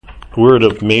we're at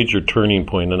a major turning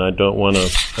point, and I don't want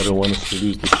us to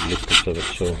lose the significance of it.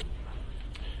 So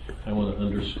I want to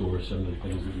underscore some of the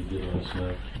things that we did last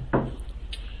night.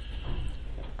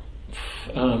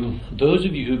 Those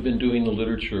of you who've been doing the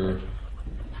literature,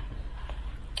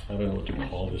 I don't know what to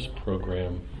call this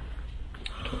program.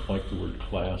 I don't like the word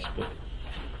class, but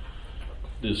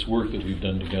this work that we've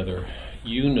done together,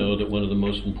 you know that one of the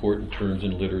most important terms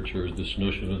in literature is this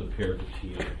notion of the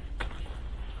Paradisio.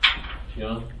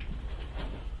 Yeah?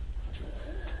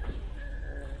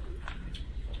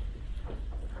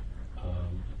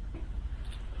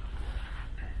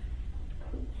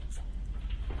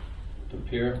 The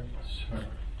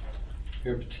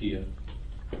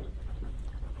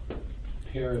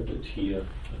Paradisio,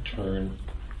 a turn.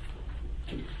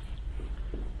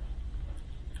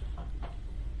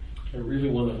 I really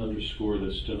want to underscore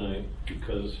this tonight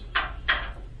because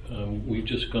we've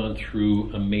just gone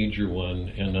through a major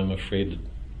one, and I'm afraid that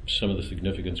some of the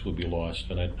significance will be lost,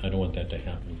 and I don't want that to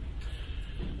happen.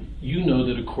 You know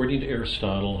that according to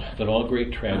Aristotle, that all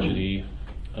great tragedy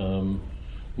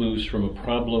moves from a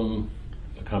problem,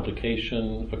 a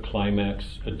complication, a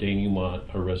climax, a denouement,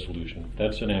 a resolution.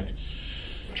 That's an act.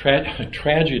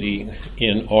 Tragedy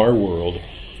in our world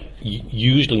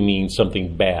usually means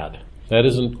something bad. That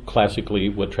isn't classically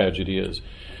what tragedy is.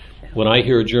 When I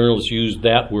hear a journalist use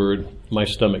that word, my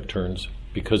stomach turns,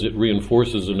 because it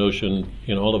reinforces the notion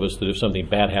in all of us that if something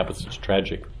bad happens, it's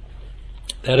tragic.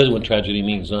 That is what tragedy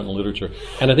means, not in literature.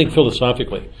 And I think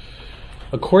philosophically.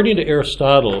 According to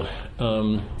Aristotle,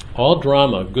 all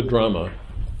drama, good drama,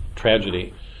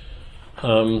 tragedy,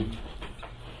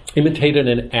 imitated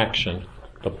an action.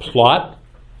 The plot,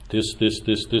 this,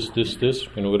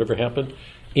 whatever happened,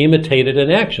 imitated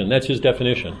an action. That's his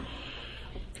definition.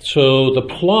 So the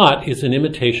plot is an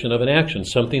imitation of an action,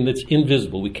 something that's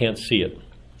invisible. We can't see it.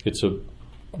 It's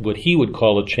what he would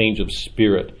call a change of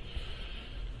spirit.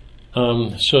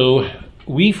 So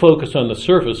we focus on the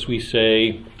surface. We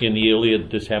say in the Iliad,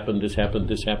 this happened,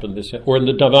 or in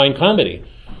the Divine Comedy,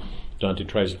 Dante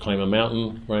tries to climb a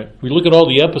mountain, right? We look at all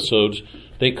the episodes,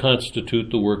 they constitute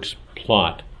the work's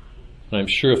plot. And I'm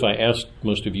sure if I asked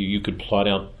most of you, you could plot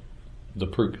out the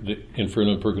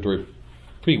Inferno and Purgatory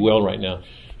pretty well right now.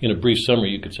 In a brief summary,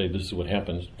 you could say this is what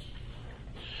happens.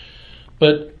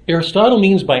 But Aristotle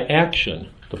means by action,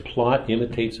 the plot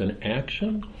imitates an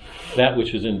action, that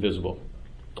which is invisible.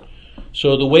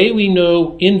 So the way we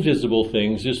know invisible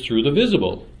things is through the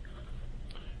visible.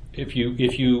 If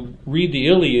you read the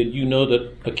Iliad, you know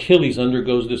that Achilles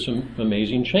undergoes this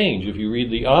amazing change. If you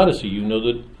read the Odyssey, you know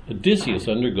that Odysseus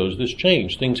undergoes this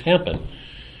change. Things happen.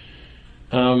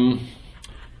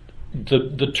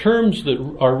 The terms that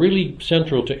are really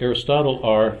central to Aristotle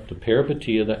are the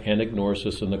peripeteia, the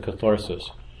anagnorisis, and the catharsis.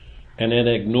 And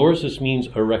anagnorisis means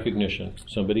a recognition.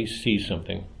 Somebody sees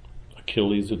something.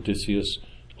 Achilles, Odysseus,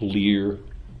 Lear,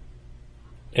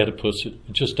 Oedipus, it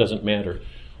just doesn't matter.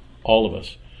 All of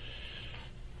us.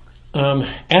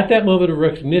 At that moment of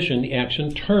recognition, the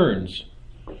action turns.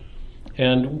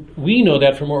 And we know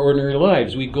that from our ordinary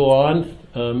lives. We go on,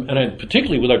 and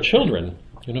particularly with our children,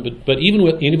 but even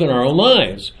in our own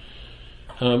lives,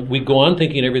 we go on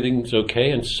thinking everything's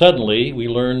okay, and suddenly we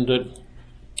learn that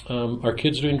our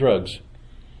kid's doing drugs,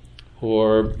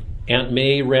 or Aunt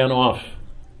May ran off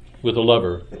with a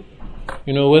lover.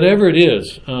 Whatever it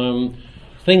is,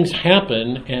 things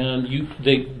happen, and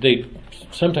they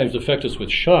sometimes affect us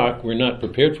with shock. We're not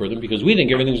prepared for them because we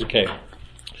think everything's okay.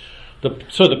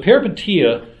 So the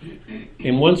peripeteia,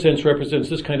 in one sense, represents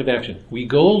this kind of action. We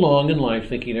go along in life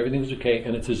thinking everything's okay,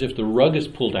 and it's as if the rug is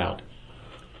pulled out,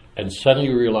 and suddenly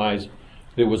we realize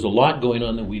there was a lot going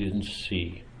on that we didn't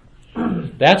see.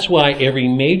 That's why every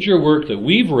major work that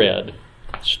we've read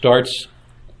starts,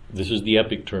 this is the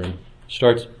epic term,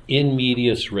 starts in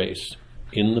medias res,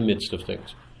 in the midst of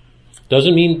things.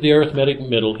 Doesn't mean the arithmetic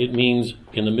middle, it means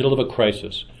in the middle of a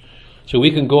crisis. So we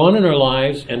can go on in our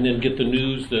lives and then get the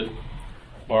news that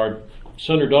our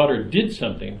son or daughter did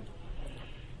something,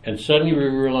 and suddenly we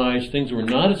realize things were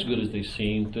not as good as they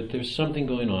seemed, that there's something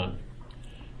going on.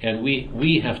 And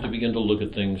we have to begin to look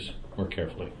at things more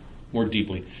carefully, more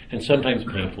deeply, and sometimes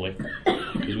painfully,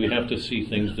 because we have to see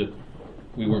things that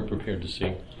we weren't prepared to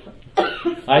see.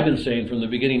 I've been saying from the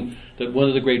beginning that one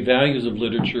of the great values of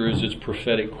literature is its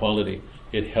prophetic quality.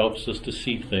 It helps us to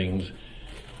see things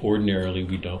ordinarily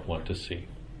we don't want to see.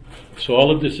 So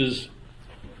all of this is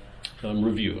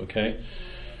review, okay?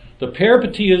 The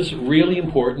peripeteia is really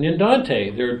important in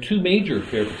Dante. There are two major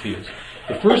peripeteias.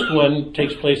 The first one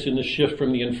takes place in the shift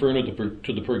from the Inferno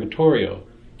to the Purgatorio,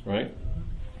 right?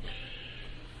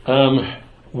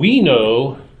 We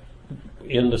know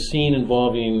in the scene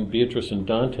involving Beatrice and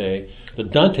Dante,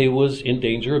 that Dante was in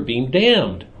danger of being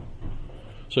damned.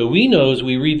 So we know as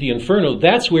we read the Inferno,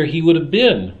 that's where he would have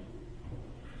been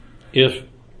if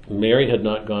Mary had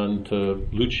not gone to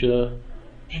Lucia,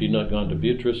 she'd not gone to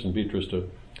Beatrice, and Beatrice to...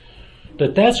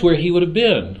 That's where he would have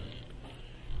been.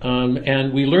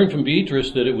 And we learned from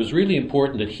Beatrice that it was really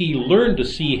important that he learned to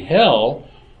see hell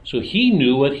so he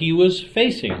knew what he was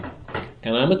facing.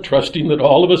 And I'm trusting that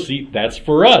all of us see that's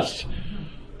for us,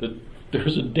 that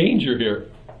there's a danger here.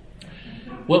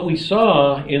 What we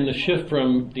saw in the shift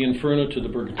from the Inferno to the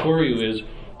Purgatorio is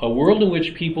a world in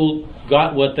which people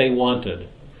got what they wanted.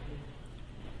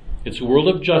 It's a world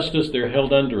of justice, they're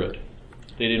held under it.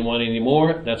 They didn't want any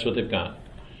more, that's what they've got.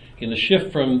 In the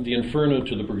shift from the Inferno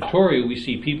to the Purgatorio, we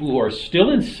see people who are still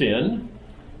in sin,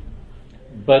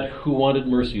 but who wanted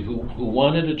mercy, who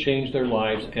wanted to change their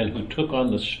lives, and who took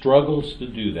on the struggles to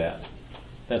do that.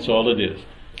 That's all it is.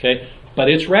 Okay? But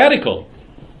it's radical.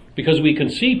 Because we can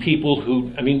see people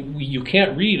who, you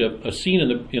can't read a scene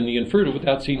in the Inferno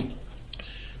without seeing,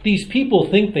 these people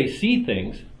think they see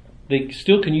things, they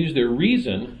still can use their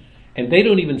reason, and they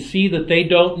don't even see that they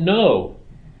don't know.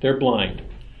 They're blind.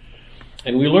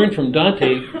 And we learned from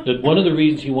Dante that one of the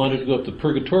reasons he wanted to go up to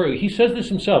Purgatorio, he says this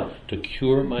himself, to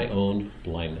cure my own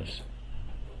blindness,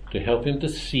 to help him to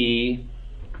see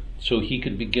so he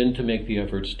could begin to make the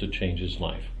efforts to change his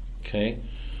life. Okay?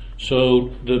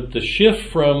 So the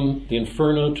shift from the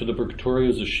Inferno to the Purgatorio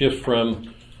is a shift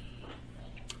from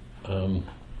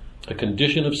a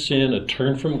condition of sin, a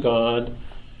turn from God,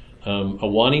 a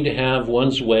wanting to have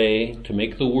one's way, to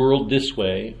make the world this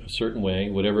way, a certain way,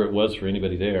 whatever it was for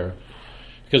anybody there.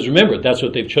 Because remember, that's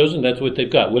what they've chosen, that's what they've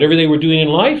got. Whatever they were doing in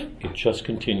life, it just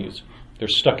continues. They're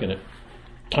stuck in it.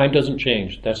 Time doesn't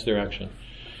change. That's their action.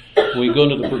 When we go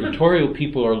into the Purgatorio,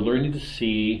 people are learning to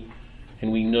see,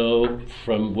 and we know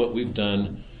from what we've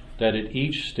done that at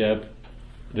each step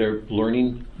they're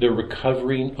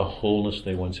recovering a wholeness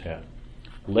they once had.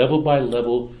 Level by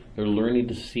level, they're learning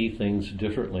to see things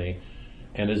differently.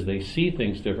 And as they see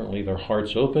things differently, their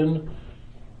hearts open,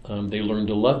 they learn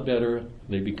to love better,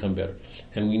 they become better.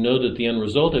 And we know that the end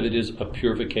result of it is a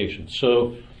purification.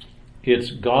 So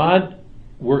it's God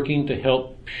working to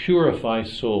help purify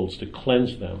souls, to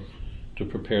cleanse them, to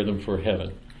prepare them for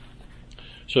heaven.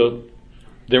 So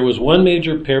there was one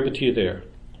major peripetia there,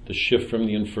 the shift from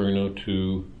the Inferno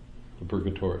to the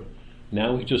Purgatorio.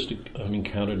 Now we just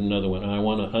encountered another one, and I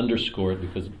want to underscore it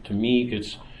because to me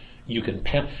it's,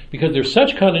 because there's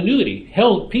such continuity.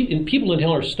 People in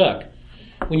hell are stuck.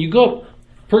 When you go up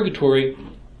Purgatory,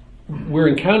 we're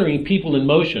encountering people in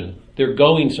motion. They're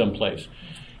going someplace.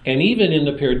 And even in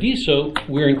the Paradiso,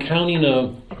 we're encountering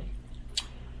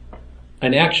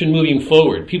an action moving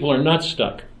forward. People are not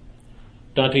stuck.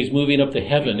 Dante's moving up to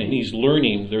heaven and he's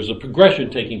learning. There's a progression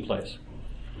taking place.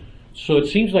 So it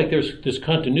seems like there's this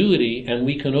continuity and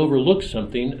we can overlook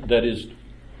something that is,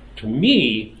 to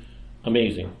me,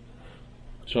 amazing.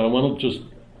 So I want to just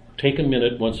take a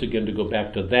minute once again to go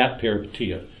back to that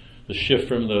peripetia, the shift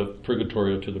from the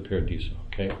Purgatorio to the Paradiso.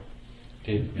 Okay?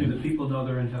 Dave? Do the people know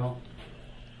they're in hell?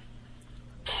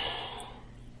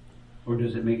 Or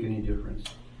does it make any difference?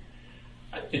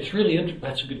 It's really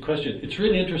that's a good question. It's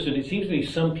really interesting. It seems to me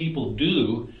some people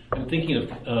do. I'm thinking of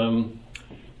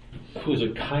who was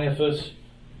it, Caiaphas,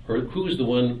 or who was the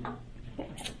one?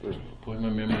 Boy, my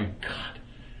memory. God,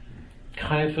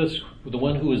 Caiaphas, the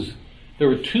one who was. There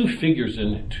were two figures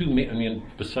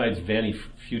besides Vanni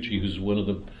Fucci, who's one of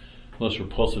the most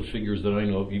repulsive figures that I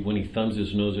know of, when he thumbs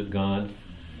his nose at God.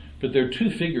 But there are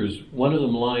two figures. One of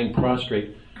them lying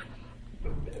prostrate,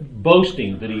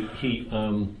 boasting that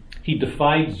he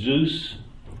defied Zeus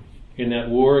in that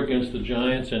war against the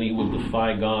giants, and he will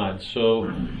defy God.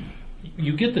 So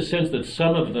you get the sense that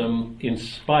some of them, in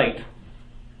spite,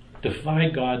 defy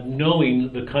God,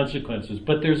 knowing the consequences.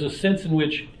 But there's a sense in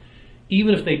which,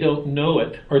 even if they don't know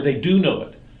it, or they do know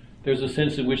it, there's a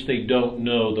sense in which they don't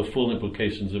know the full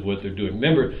implications of what they're doing.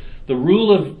 Remember, the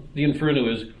rule of the Inferno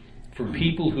is for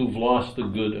people who've lost the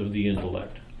good of the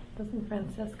intellect. Doesn't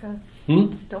Francesca,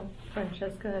 don't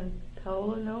Francesca and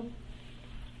Paolo know?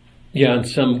 Yeah, in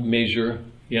some measure,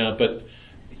 yeah, but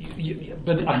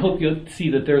I hope you'll see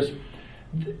that there's,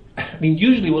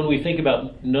 usually when we think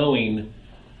about knowing,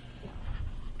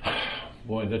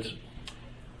 boy,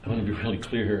 I want to be really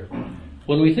clear here.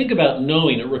 When we think about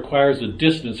knowing, it requires a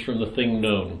distance from the thing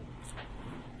known.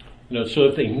 So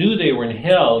if they knew they were in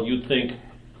hell, you'd think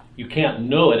you can't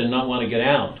know it and not want to get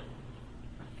out.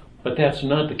 But that's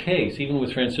not the case. Even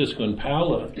with Francisco and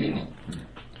Paula,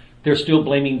 they're still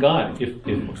blaming God if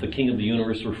the King of the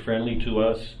universe were friendly to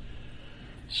us.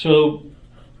 So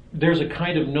there's a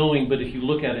kind of knowing, but if you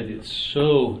look at it, it's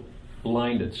so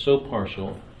blinded, so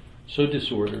partial, so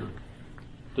disordered,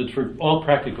 that for all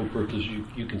practical purposes,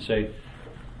 you can say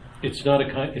it's not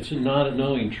a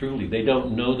knowing truly. They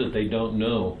don't know that they don't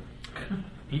know.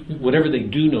 Whatever they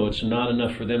do know, it's not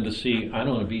enough for them to see, I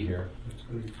don't want to be here.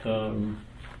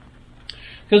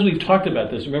 Because we've talked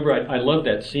about this. Remember, I love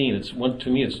that scene. It's one to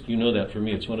me. It's, you know that for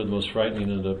me, it's one of the most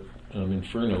frightening of the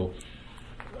Inferno,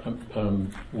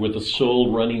 with the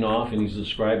soul running off, and he's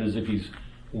described as if he's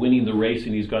winning the race,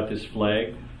 and he's got this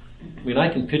flag. I mean, I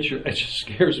can picture. It just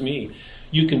scares me.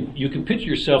 You can picture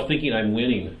yourself thinking, I'm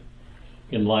winning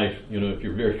in life. You know, if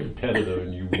you're very competitive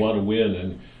and you want to win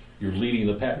and you're leading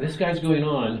the pack. This guy's going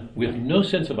on with no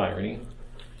sense of irony.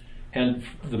 And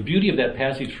the beauty of that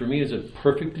passage for me is it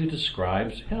perfectly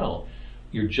describes hell.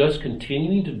 You're just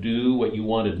continuing to do what you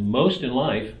wanted most in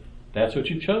life. That's what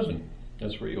you've chosen.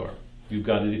 That's where you are. You've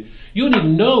got to. You don't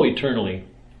even know eternally.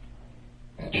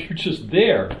 You're just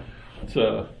there. It's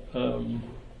a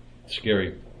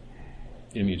scary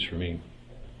image for me.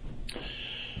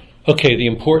 Okay, the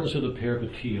importance of the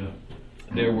peripatia.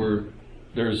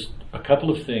 There's a couple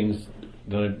of things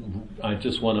that I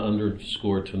just want to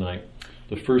underscore tonight.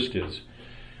 The first is,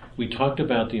 we talked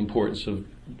about the importance of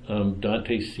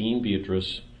Dante seeing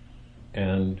Beatrice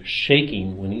and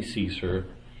shaking when he sees her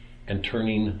and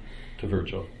turning to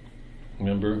Virgil.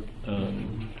 Remember?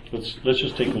 Let's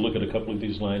just take a look at a couple of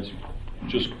these lines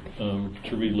just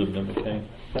to relive them, okay?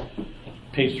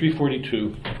 Page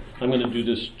 342. I'm going to do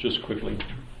this just quickly.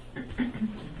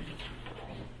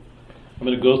 I'm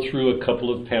going to go through a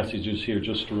couple of passages here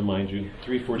just to remind you.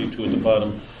 342 at the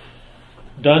bottom.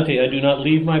 Dante, I do not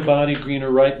leave my body green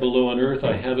or ripe below on earth.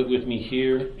 I have it with me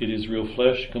here. It is real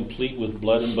flesh, complete with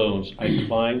blood and bones. I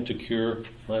climb to cure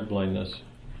my blindness.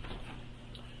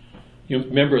 You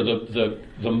remember the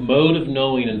mode of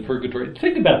knowing in purgatory.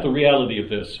 Think about the reality of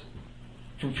this.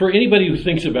 For anybody who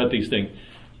thinks about these things.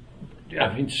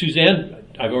 I mean, Suzanne,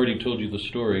 I've already told you the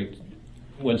story.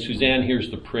 When Suzanne hears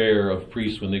the prayer of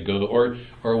priests when they go, or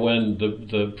when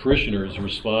the parishioners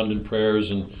respond in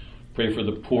prayers and pray for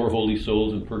the poor holy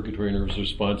souls in purgatory, and her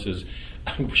response is,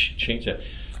 we should change that.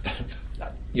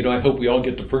 You know, I hope we all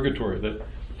get to purgatory, that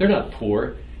they're not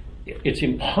poor. It's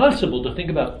impossible to think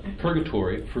about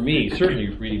purgatory, for me, certainly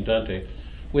reading Dante,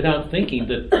 without thinking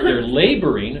that they're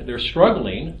laboring, they're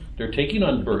struggling, they're taking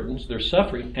on burdens, they're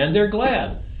suffering, and they're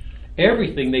glad.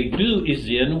 Everything they do is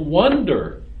in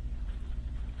wonder.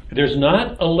 There's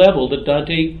not a level that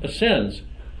Dante ascends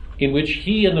in which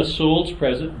he and the souls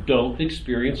present don't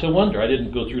experience a wonder. I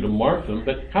didn't go through to mark them,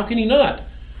 but how can he not?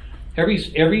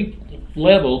 Every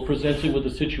level presents him with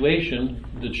a situation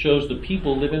that shows the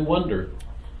people live in wonder.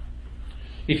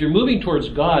 If you're moving towards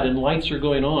God and lights are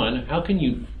going on, how can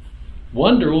you?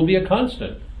 Wonder will be a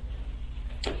constant.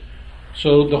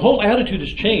 So the whole attitude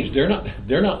has changed.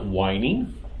 They're not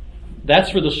whining.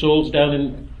 That's for the souls down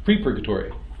in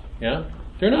pre-purgatory. Yeah?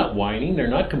 They're not whining, they're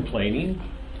not complaining.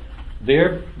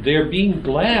 They're being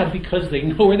glad because they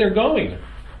know where they're going.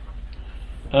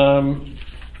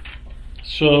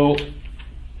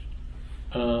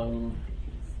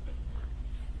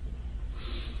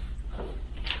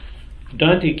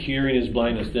 Dante curing his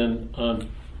blindness, then on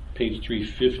page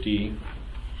 350.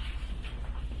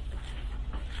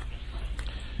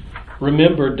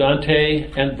 Remember,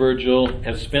 Dante and Virgil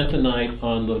have spent the night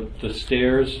on the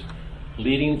stairs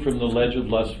leading from the ledge of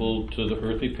Lustful to the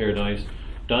earthly paradise.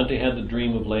 Dante had the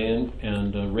dream of Leah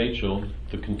and Rachel,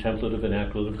 the contemplative and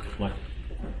active life,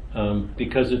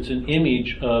 because it's an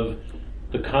image of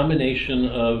the combination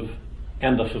of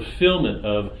and the fulfillment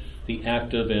of the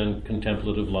active and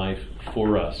contemplative life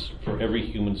for us, for every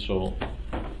human soul.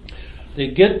 They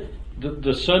get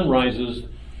the sun rises.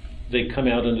 They come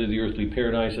out into the earthly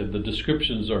paradise. The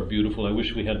descriptions are beautiful. I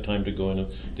wish we had time to go into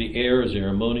them. The air is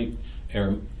aromatic.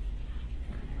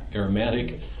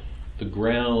 The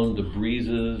ground, the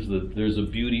breezes, there's a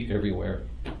beauty everywhere.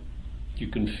 You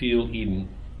can feel Eden,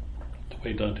 the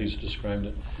way Dante's described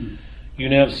it. You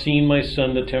now have seen my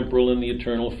son, the temporal and the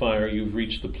eternal fire. You've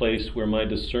reached the place where my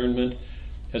discernment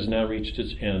has now reached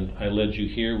its end. I led you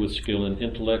here with skill and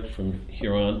intellect. From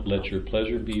here on, let your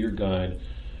pleasure be your guide.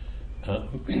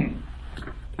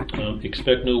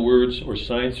 Expect no words or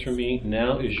signs from me.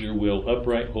 Now is your will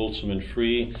upright, wholesome, and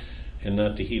free, and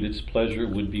not to heed its pleasure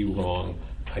would be wrong.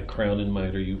 I crown and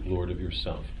mitre you, Lord of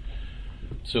yourself.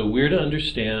 So we're to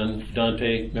understand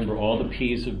Dante, remember all the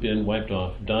P's have been wiped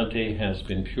off. Dante has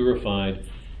been purified.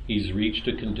 He's reached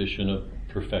a condition of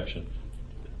perfection.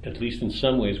 At least in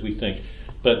some ways we think.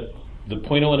 But the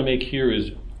point I want to make here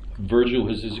is Virgil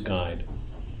was his guide.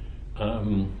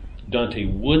 Dante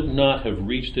would not have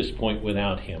reached this point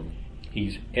without him.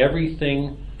 He's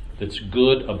everything that's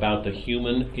good about the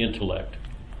human intellect.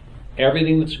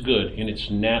 Everything that's good in its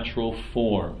natural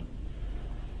form.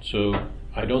 So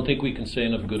I don't think we can say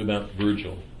enough good about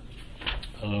Virgil.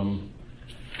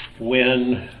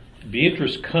 When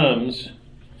Beatrice comes,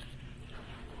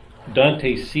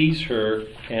 Dante sees her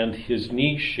and his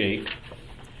knees shake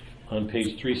on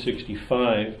page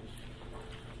 365.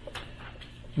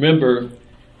 Remember,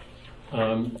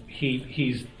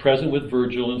 he's present with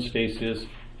Virgil and Statius.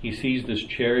 He sees this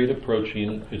chariot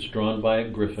approaching. It's drawn by a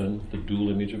griffin, the dual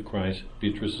image of Christ.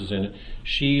 Beatrice is in it.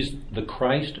 She's the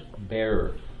Christ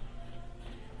bearer.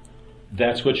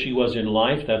 That's what she was in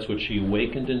life. That's what she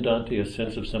awakened in Dante, a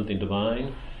sense of something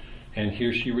divine. And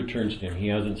here she returns to him. He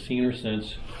hasn't seen her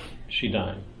since she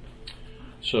died.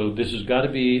 So this has got to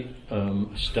be a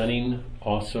stunning,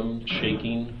 awesome,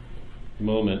 shaking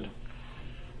moment.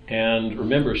 And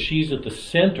remember, she's at the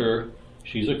center.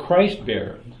 She's a Christ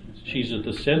bearer. She's at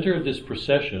the center of this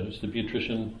procession. It's the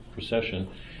Beatrician procession.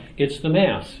 It's the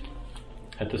Mass.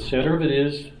 At the center of it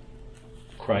is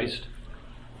Christ.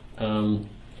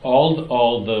 All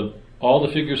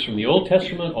the figures from the Old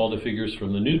Testament, all the figures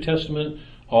from the New Testament,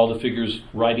 all the figures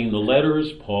writing the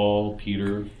letters, Paul,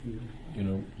 Peter,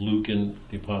 Luke and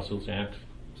the Apostles' Acts.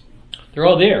 They're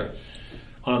all there.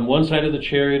 On one side of the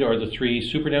chariot are the three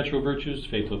supernatural virtues,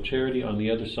 faith, hope, charity. On the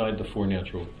other side, the four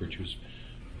natural virtues: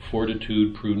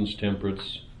 fortitude, prudence,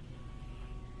 temperance.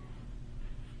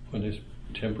 What is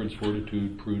temperance,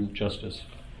 fortitude, prudence, justice?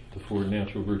 The four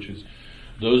natural virtues.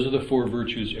 Those are the four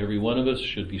virtues every one of us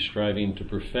should be striving to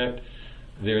perfect.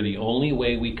 They're the only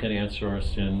way we can answer our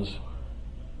sins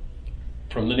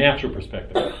from the natural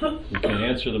perspective. We can't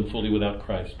answer them fully without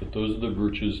Christ, but those are the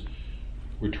virtues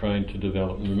we're trying to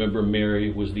develop. And remember,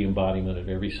 Mary was the embodiment of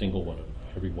every single one of them,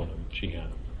 every one of them she had.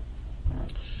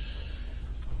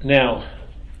 Now,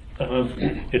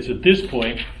 it's at this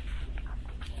point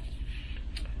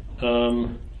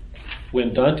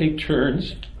when Dante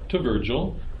turns to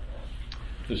Virgil.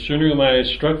 The sooner am I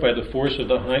struck by the force of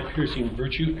the high piercing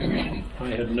virtue I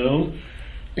had known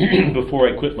before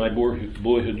I quit my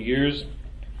boyhood years,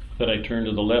 that I turn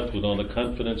to the left with all the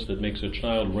confidence that makes a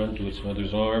child run to its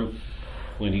mother's arm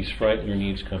when he's frightened or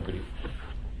needs comforting.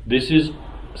 This is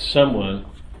someone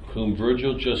whom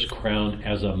Virgil just crowned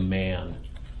as a man.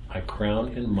 I crown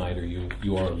and mitre you.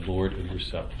 You are Lord of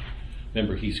yourself.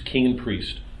 Remember, he's king and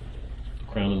priest.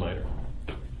 Crown and mitre.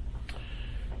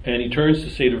 And he turns to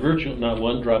say to Virgil, not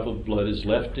one drop of blood is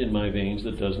left in my veins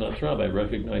that does not throb. I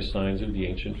recognize signs of the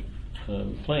ancient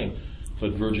flame.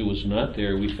 But Virgil was not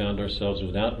there. We found ourselves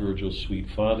without Virgil's sweet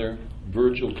father,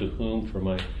 Virgil to whom for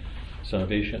my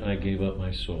salvation I gave up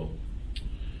my soul.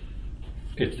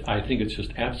 I think it's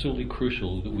just absolutely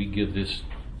crucial that we give this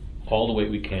all the way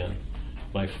we can.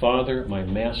 My father, my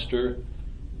master,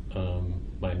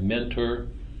 my mentor,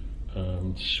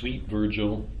 sweet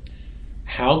Virgil.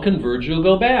 How can Virgil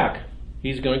go back?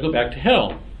 He's going to go back to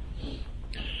hell.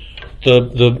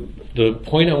 The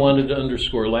point I wanted to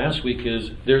underscore last week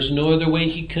is there's no other way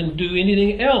he can do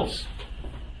anything else.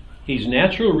 He's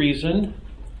natural reason.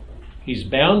 He's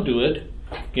bound to it.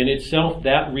 In itself,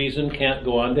 that reason can't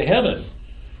go on to heaven.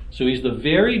 So he's the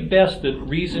very best that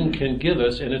reason can give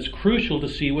us, and it's crucial to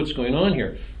see what's going on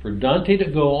here. For Dante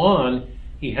to go on,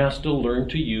 he has to learn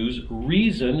to use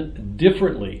reason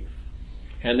differently.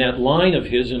 And that line of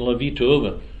his in La Vita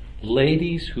Ova,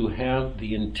 ladies who have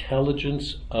the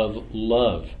intelligence of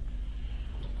love.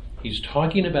 He's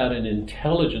talking about an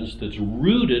intelligence that's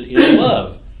rooted in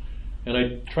love. And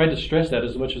I tried to stress that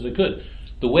as much as I could.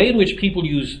 The way in which people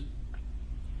use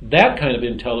that kind of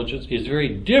intelligence is very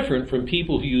different from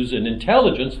people who use an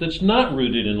intelligence that's not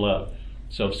rooted in love.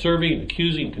 Self-serving,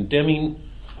 accusing, condemning,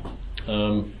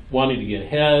 wanting to get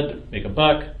ahead, make a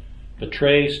buck,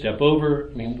 betray, step over.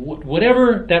 I mean,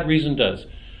 whatever that reason does.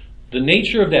 The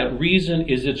nature of that reason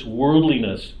is its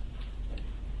worldliness.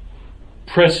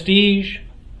 Prestige,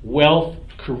 wealth,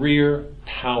 career,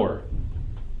 power.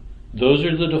 Those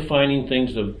are the defining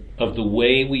things of the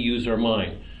way we use our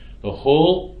mind. The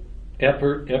whole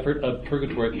effort of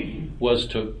purgatory was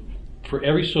for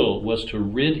every soul, was to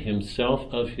rid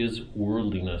himself of his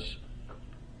worldliness.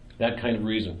 That kind of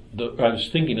reason. I was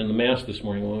thinking in the Mass this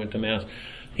morning when I went to Mass.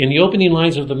 In the opening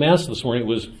lines of the Mass this morning, it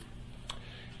was,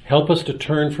 help us to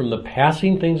turn from the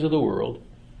passing things of the world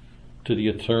to the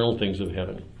eternal things of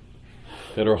heaven.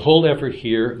 That our whole effort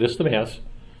here, the Mass,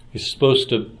 is supposed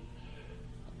to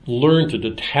learn to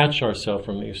detach ourselves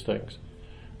from these things.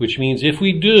 Which means if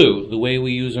we do, the way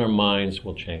we use our minds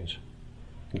will change.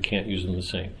 We can't use them the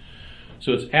same.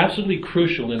 So it's absolutely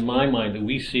crucial in my mind that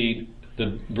we see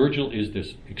Virgil is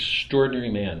this extraordinary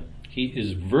man. He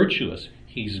is virtuous.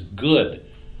 He's good.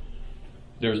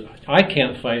 I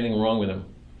can't find anything wrong with him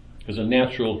as a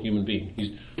natural human being.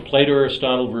 He's Plato,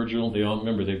 Aristotle, Virgil. They all,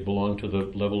 remember, they belong to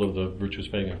the level of the virtuous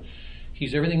pagan.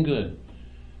 He's everything good.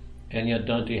 And yet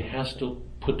Dante has to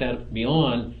put that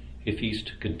beyond if he's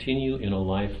to continue in a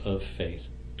life of faith,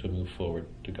 to move forward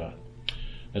to God.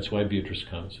 That's why Beatrice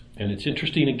comes. And it's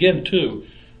interesting again, too.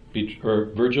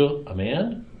 Virgil, a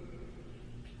man.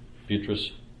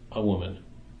 Beatrice, a woman.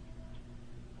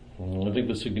 I think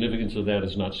the significance of that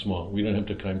is not small. We don't have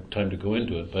time to go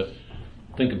into it, but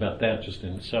think about that just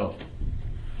in itself.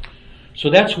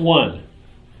 So that's one.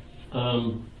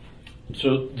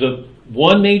 So the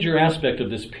one major aspect of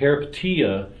this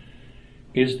peripetia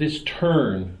is this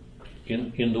turn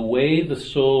in the way the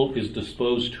soul is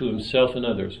disposed to himself and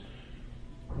others.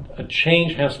 A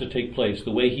change has to take place.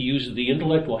 The way he uses the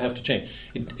intellect will have to change.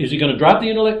 Is he going to drop the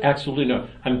intellect? Absolutely not.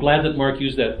 I'm glad that Mark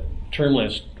used that term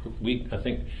last week, I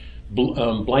think.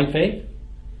 Blind faith?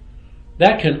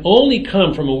 That can only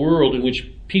come from a world in which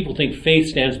people think faith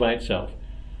stands by itself.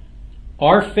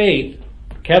 Our faith,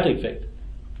 Catholic faith,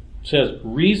 says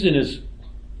reason is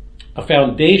a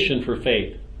foundation for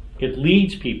faith. It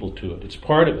leads people to it. It's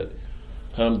part of it.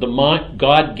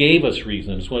 God gave us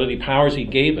reason. It's one of the powers he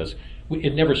gave us.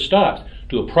 It never stops.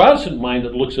 To a Protestant mind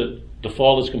that looks at the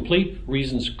fall as complete,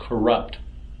 reason's corrupt.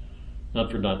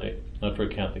 Not for Dante, not for a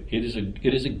Catholic. It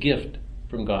is a gift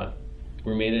from God.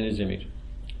 We're made in his image.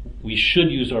 We should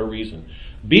use our reason.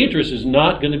 Beatrice is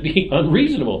not going to be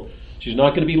unreasonable. She's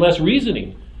not going to be less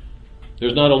reasoning.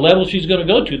 There's not a level she's going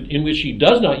to go to in which she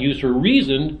does not use her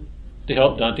reason to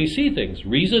help Dante see things.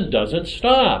 Reason doesn't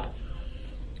stop.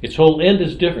 Its whole end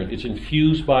is different. It's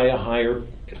infused by a higher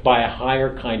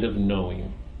kind of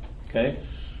knowing. Okay?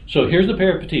 So here's the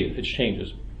peripetia. It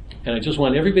changes. And I just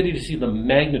want everybody to see the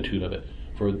magnitude of it.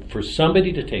 For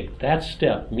somebody to take that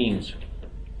step means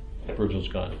Virgil's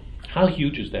gone. How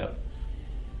huge is that?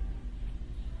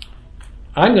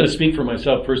 I'm going to speak for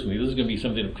myself personally. This is going to be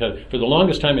something, because for the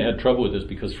longest time I had trouble with this,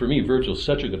 because for me, Virgil's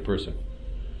such a good person.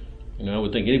 I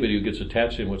would think anybody who gets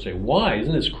attached to him would say, why?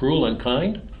 Isn't this cruel,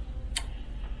 unkind?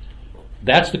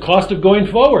 That's the cost of going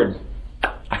forward.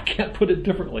 I can't put it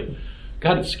differently.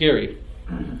 God, it's scary.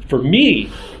 For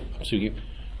me,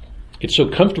 it's so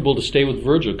comfortable to stay with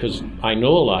Virgil because I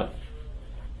know a lot.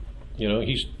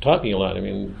 He's taught me a lot. I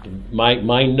mean,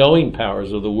 my knowing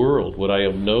powers of the world, what I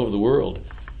know of the world,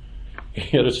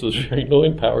 yet it's those very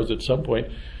knowing powers at some point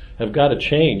have got to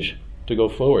change to go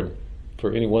forward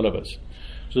for any one of us.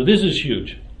 So this is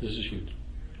huge. This is huge.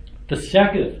 The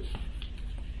second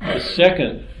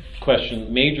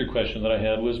question, major question that I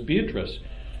had was Beatrice.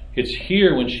 It's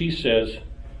here when she says,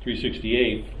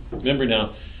 368, remember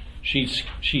now, she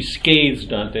scathes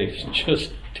Dante, she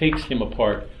just takes him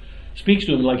apart, speaks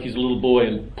to him like he's a little boy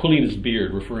and pulling his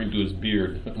beard, referring to his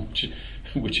beard,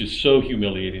 which is so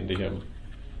humiliating to him.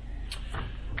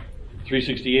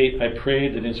 368, I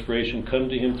prayed that inspiration come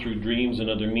to him through dreams and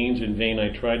other means. In vain I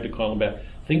tried to call him back.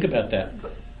 Think about that.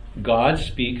 God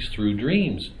speaks through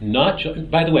dreams. Not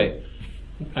just, by the way,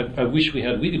 I wish we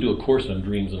could do a course on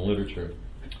dreams and literature.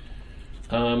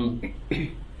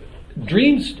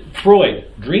 Dreams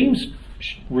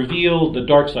reveal the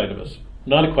dark side of us.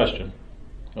 Not a question.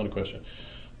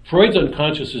 Freud's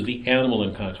unconscious is the animal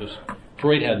unconscious.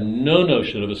 Freud had no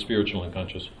notion of a spiritual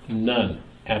unconscious. None.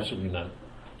 Absolutely none.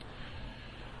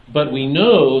 But we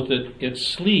know that at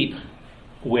sleep,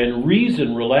 when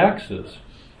reason relaxes,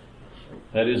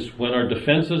 that is, when our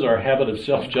defenses, our habit of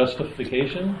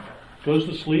self-justification goes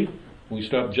to sleep, when we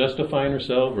stop justifying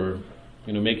ourselves or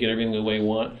making everything the way we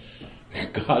want,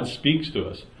 God speaks to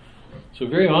us. So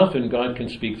very often God can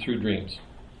speak through dreams,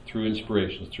 through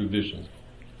inspirations, through visions.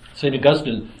 St.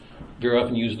 Augustine very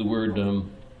often used the word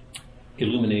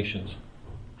illuminations.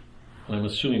 And I'm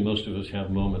assuming most of us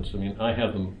have moments. I mean, I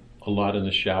have them a lot in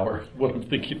the shower. What I'm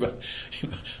thinking about,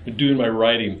 doing my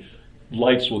writing,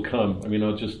 lights will come. I mean,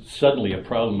 I'll just suddenly a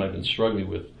problem I've been struggling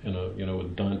with,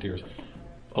 with Dante, or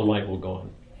a light will go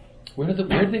on. Where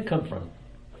do they come from?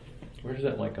 Where does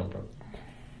that light come from?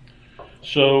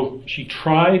 So she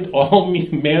tried all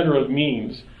manner of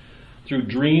means. Through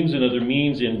dreams and other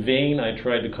means, in vain I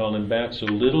tried to call him back. So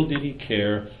little did he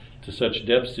care. To such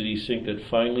depths did he sink that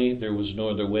finally there was no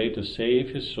other way to save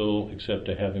his soul except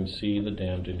to have him see the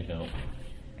damned in hell.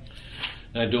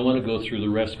 And I don't want to go through the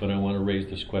rest, but I want to raise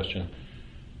this question.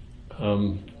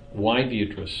 Why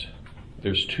Beatrice?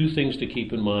 There's two things to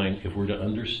keep in mind if we're to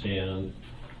understand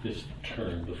this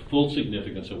term, the full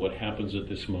significance of what happens at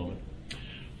this moment.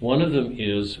 One of them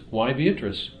is, why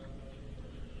Beatrice?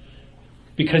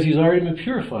 Because he's already been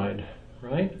purified,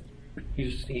 right?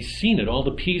 He's seen it. All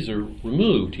the P's are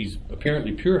removed. He's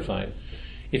apparently purified.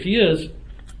 If he is,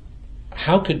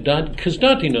 how could Dante, because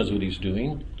Dante knows what he's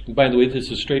doing. And by the way,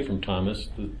 this is straight from Thomas.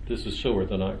 This is so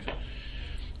orthodox.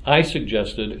 I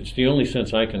suggested, it's the only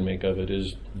sense I can make of it,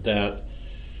 is that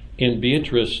in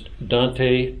Beatrice,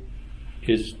 Dante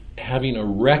is having a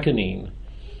reckoning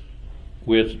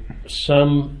with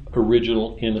some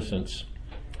original innocence.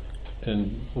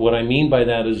 And what I mean by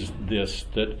that is this,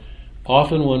 that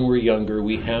often when we're younger,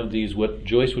 we have these, what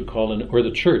Joyce would call, or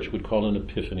the church would call an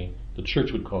epiphany. The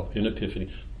church would call an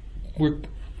epiphany. We're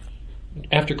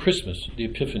after Christmas, the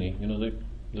Epiphany,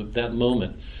 that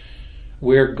moment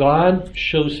where God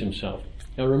shows himself.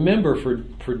 Now remember,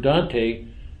 for Dante,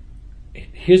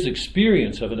 his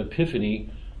experience of an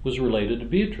epiphany was related to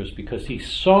Beatrice because he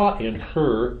saw in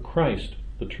her Christ,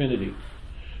 the Trinity.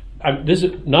 This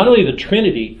is not only the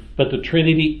Trinity, but the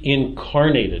Trinity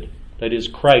incarnated, that is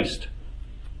Christ.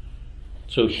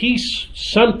 So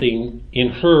something in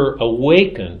her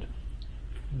awakened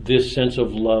this sense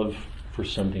of love for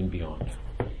something beyond.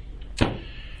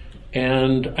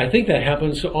 And I think that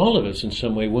happens to all of us in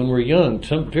some way when we're young.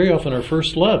 Very often our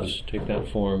first loves take that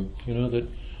form,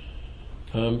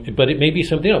 but it may be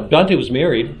something else. Dante was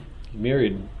married. He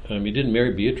didn't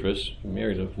marry Beatrice. He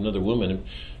married another woman,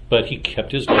 but he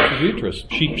kept his love for Beatrice.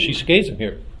 She scays him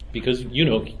here because,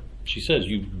 she says,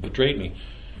 you betrayed me.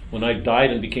 When I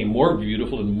died and became more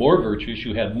beautiful and more virtuous,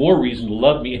 you had more reason to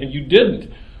love me, and you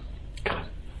didn't. God.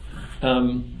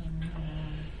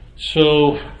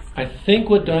 So I think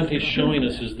what Dante's showing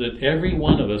us is that every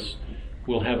one of us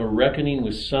will have a reckoning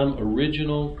with some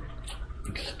original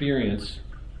experience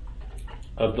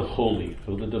of the holy,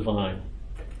 of the divine,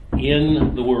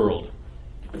 in the world.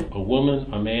 A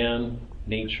woman, a man,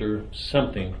 nature,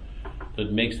 something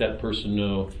that makes that person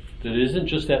know that it isn't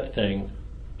just that thing,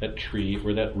 that tree,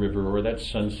 or that river, or that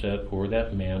sunset, or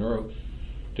that man, or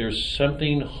there's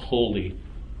something holy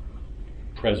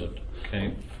present,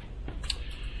 okay?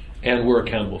 And we're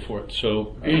accountable for it.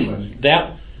 So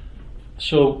I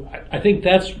think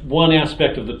that's one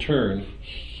aspect of the turn.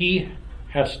 He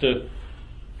has to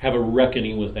have a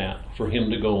reckoning with that for him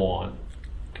to go on.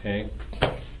 Okay?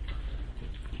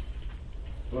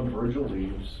 When Virgil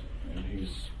leaves and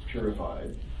he's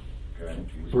purified, okay?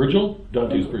 Virgil?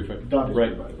 Dante's purified. Dante's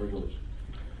right. Purified. Virgil leaves.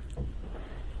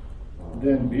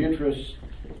 Then Beatrice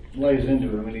lays into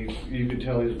him, and you could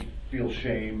tell he feels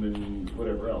shame and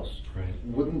whatever else. Right.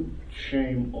 Wouldn't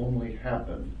shame only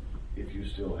happen if you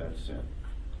still had sin?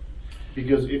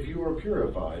 Because if you are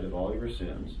purified of all your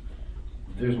sins,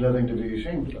 there's nothing to be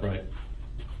ashamed of. Right.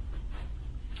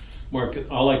 Mark,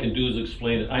 all I can do is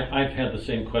explain it. I've had the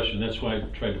same question. That's why I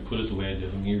tried to put it the way I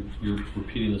did. I mean, you're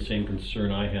repeating the same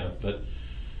concern I have. But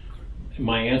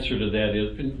my answer to that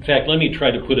is, in fact, let me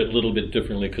try to put it a little bit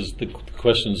differently because the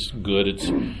question's good.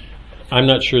 I'm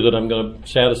not sure that I'm going to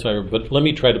satisfy her, but let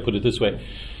me try to put it this way.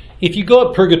 If you go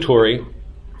up purgatory,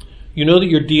 you know that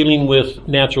you're dealing with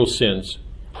natural sins.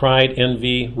 Pride,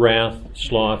 envy, wrath,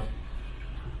 sloth,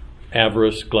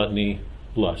 avarice, gluttony,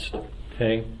 lust.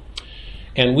 Okay?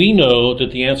 And we know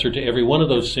that the answer to every one of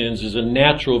those sins is a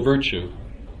natural virtue.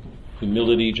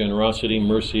 Humility, generosity,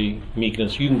 mercy,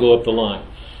 meekness. You can go up the line.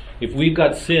 If we've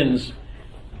got sins,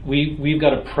 we've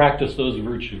got to practice those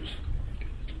virtues.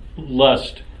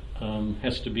 Lust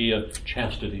has to be a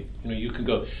chastity. You can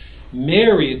go.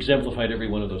 Mary exemplified every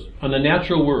one of those. On the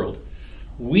natural world,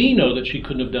 we know that she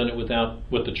couldn't have done it without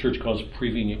what the church calls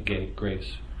prevenient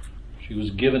grace. She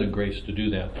was given a grace to do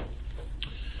that.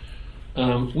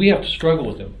 We have to struggle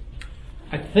with them.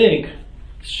 I think,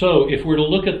 so if we're to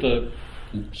look at I'm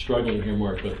struggling here,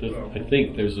 Mark, but I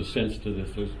think there's a sense to this.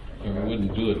 I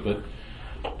wouldn't do it, but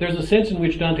there's a sense in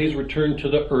which Dante's returned to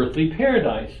the earthly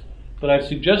paradise. But I've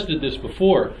suggested this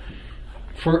before.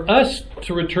 For us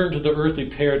to return to the earthly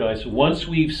paradise once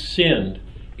we've sinned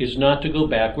is not to go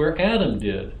back where Adam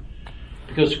did.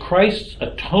 Because Christ's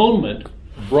atonement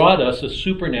brought us a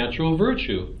supernatural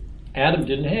virtue Adam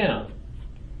didn't have.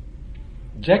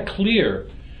 Is that clear?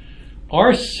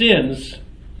 Our sins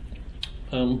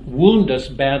wound us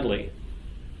badly.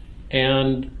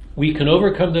 And we can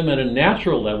overcome them at a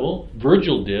natural level.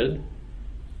 Virgil did.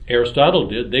 Aristotle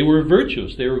did. They were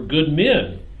virtuous. They were good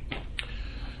men.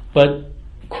 But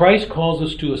Christ calls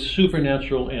us to a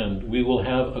supernatural end. We will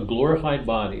have a glorified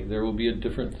body. There will be a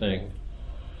different thing.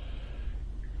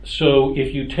 So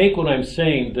if you take what I'm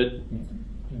saying,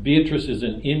 that Beatrice is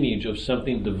an image of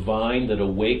something divine that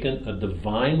awakened a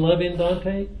divine love in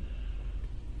Dante,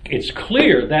 it's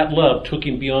clear that love took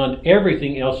him beyond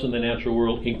everything else in the natural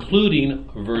world, including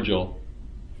Virgil,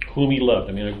 whom he loved.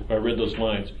 I mean, I read those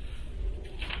lines.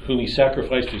 Whom he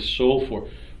sacrificed his soul for.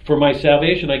 For my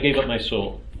salvation, I gave up my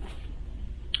soul.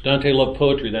 Dante loved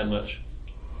poetry that much.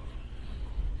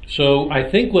 So I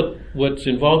think what's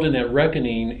involved in that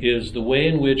reckoning is the way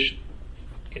in which,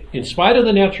 in spite of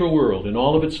the natural world and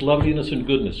all of its loveliness and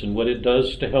goodness and what it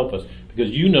does to help us,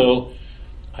 because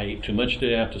I ate too much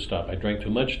today, I have to stop. I drank too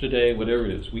much today, whatever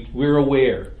it is. We're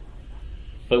aware.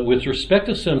 But with respect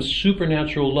to some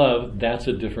supernatural love, that's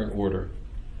a different order.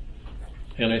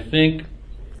 And I think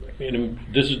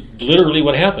this is literally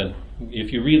what happened.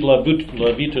 If you read La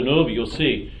Vita Nova, you'll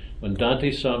see when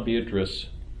Dante saw Beatrice,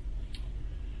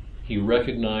 he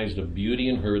recognized a beauty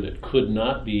in her that could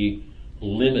not be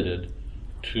limited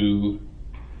to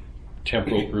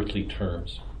temporal earthly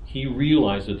terms. He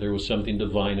realized that there was something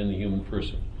divine in the human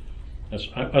person.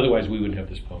 Otherwise, we wouldn't have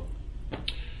this poem.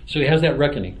 So he has that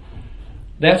reckoning.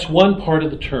 That's one part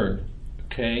of the turn.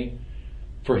 Okay,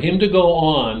 for him to go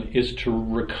on is to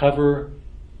recover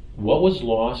what was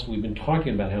lost. We've been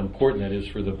talking about how important that is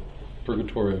for the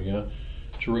purgatorio. Yeah,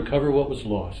 to recover what was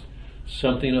lost.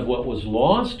 Something of what was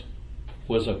lost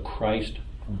was a Christ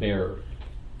bearer.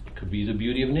 It could be the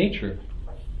beauty of nature.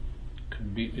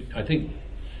 Could be. I think.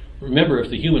 Remember, if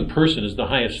the human person is the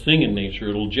highest thing in nature,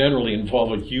 it'll generally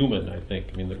involve a human, I think.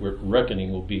 I mean, the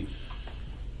reckoning will be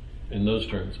in those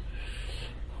terms.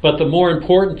 But the more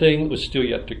important thing was still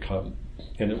yet to come,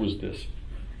 and it was this.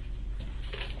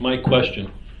 My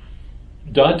question.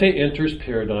 Dante enters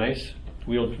paradise.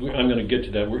 I'm going to get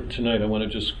to that. Tonight I want to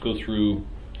just go through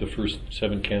the first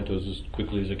 7 cantos as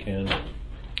quickly as I can.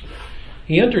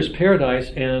 He enters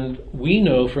paradise, and we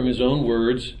know from his own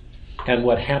words and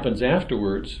what happens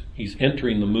afterwards, he's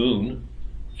entering the moon.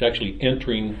 He's actually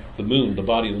entering the moon, the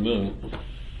body of the moon,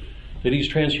 that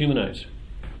he's transhumanized.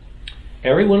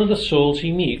 Every one of the souls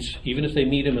he meets, even if they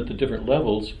meet him at the different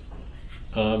levels,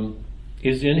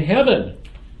 is in heaven.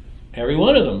 Every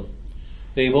one of them.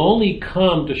 They've only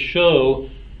come to show,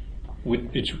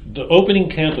 it's the opening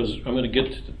cantos, I'm going to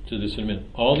get to this in a minute.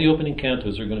 All the opening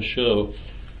cantos are going to show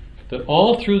that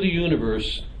all through the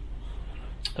universe,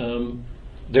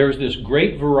 there's this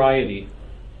great variety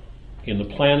in the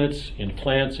planets, in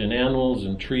plants, in animals,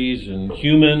 in trees, in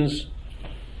humans.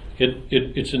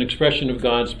 It's an expression of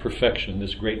God's perfection,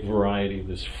 this great variety,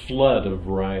 this flood of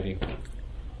variety.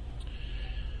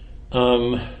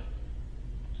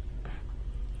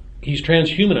 He's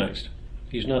transhumanized.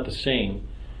 He's not the same.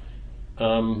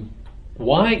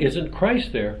 Why isn't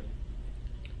Christ there?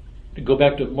 To go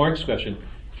back to Mark's question,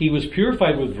 he was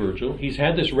purified with Virgil. He's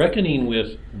had this reckoning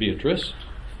with Beatrice.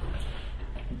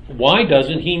 Why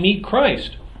doesn't he meet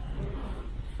Christ?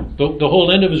 The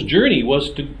whole end of his journey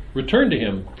was to return to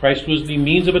him. Christ was the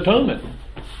means of atonement.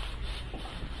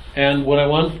 And what I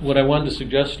wanted to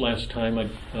suggest last time, I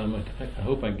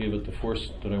hope I gave it the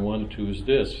force that I wanted to, is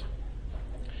this.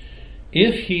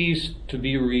 If he's to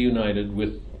be reunited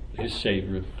with his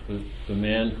Savior, the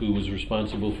man who was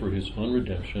responsible for his own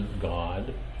redemption,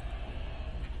 God,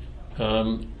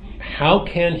 how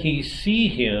can he see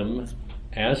him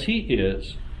as he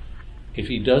is if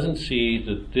he doesn't see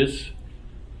that this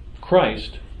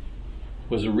Christ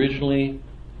was originally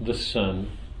the Son,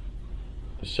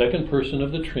 the second person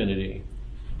of the Trinity,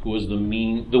 who was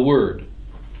the Word,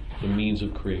 the means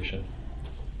of creation?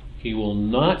 He will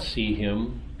not see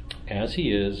him as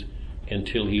he is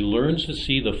until he learns to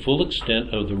see the full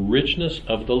extent of the richness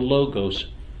of the Logos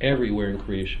everywhere in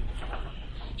creation.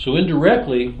 So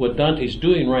indirectly, what Dante's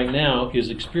doing right now is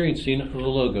experiencing the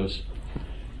Logos.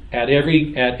 At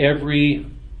every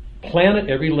planet,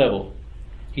 every level,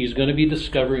 he's going to be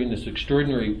discovering this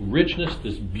extraordinary richness,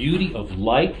 this beauty of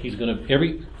light. He's going to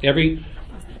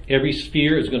every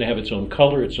sphere is going to have its own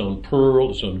color, its own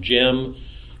pearl, its own gem,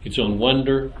 its own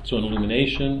wonder, its own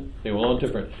illumination. They're all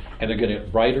different, and they're going to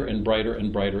get brighter and brighter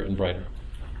and brighter and brighter.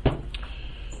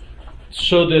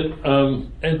 So that,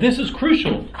 and this is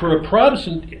crucial for a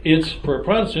Protestant. It's for a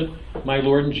Protestant, my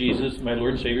Lord and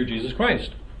Savior Jesus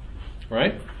Christ,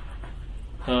 right?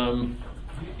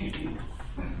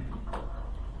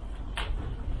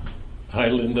 Hi,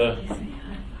 Linda.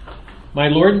 My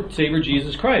Lord and Savior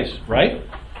Jesus Christ, right?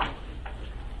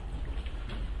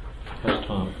 How's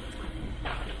Tom?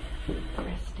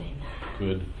 Resting.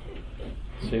 Good.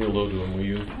 Say hello to him, will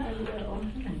you? I will.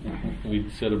 We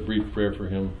said a brief prayer for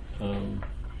him.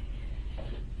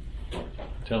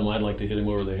 Tell him I'd like to hit him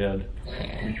over the head.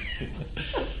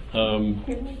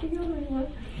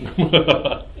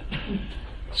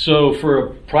 So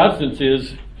for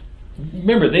Protestants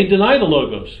remember, they deny the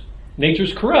Logos.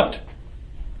 Nature's corrupt.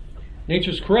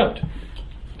 Nature's corrupt.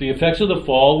 The effects of the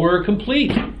fall were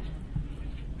complete.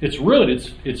 It's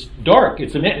ruined. It's dark.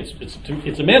 It's a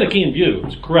Manichaean view.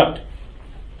 It's corrupt.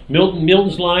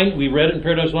 Milton's line, we read it in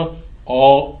Paradise Law,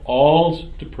 all's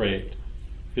depraved.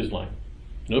 His line.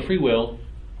 No free will.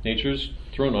 Nature's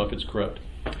thrown off, it's corrupt.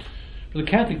 For the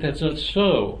Catholic, that's not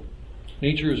so.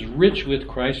 Nature is rich with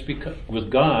Christ,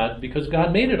 with God, because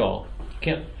God made it all.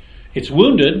 It's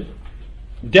wounded.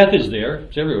 Death is there.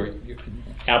 It's everywhere.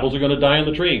 Apples are going to die on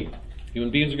the tree.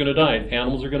 Human beings are going to die.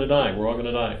 Animals are going to die. We're all going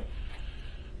to die.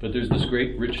 But there's this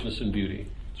great richness and beauty.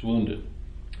 It's wounded.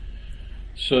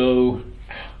 So,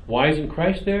 why isn't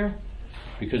Christ there?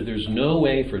 Because there's no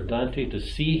way for Dante to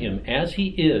see him as he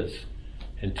is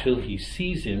until he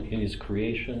sees him in his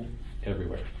creation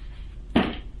everywhere.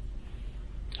 I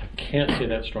can't say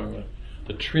that strongly.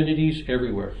 The Trinity's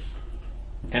everywhere.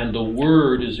 And the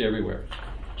Word is everywhere.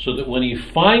 So that when he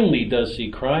finally does see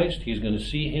Christ, he's going to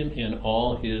see him in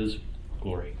all his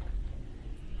glory.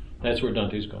 That's where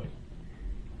Dante's going.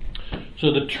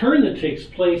 So the turn that takes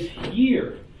place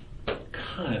here,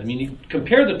 you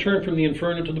compare the turn from the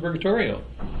Inferno to the Purgatorio.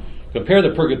 Compare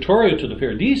the Purgatorio to the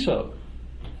Paradiso.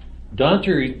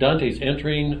 Dante's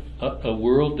entering a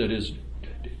world that is,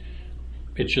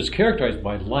 it's just characterized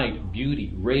by light,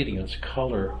 beauty, radiance,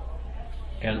 color,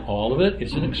 and all of it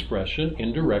is an expression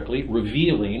indirectly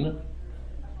revealing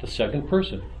the second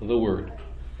person of the Word.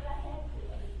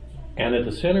 And at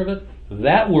the center of it,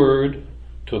 that Word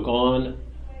took on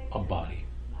a body.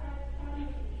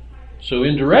 So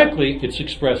indirectly,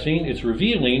 it's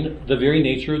revealing the very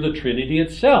nature of the Trinity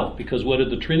itself. Because what did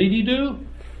the Trinity do?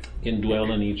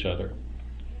 Indwell in each other.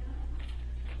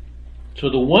 So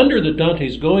the wonder that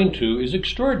Dante's going to is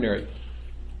extraordinary.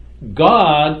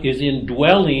 God is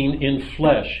indwelling in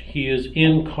flesh. He is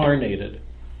incarnated.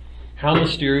 How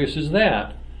mysterious is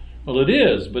that? Well, it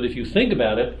is, but if you think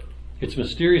about it, its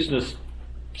mysteriousness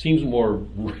seems more,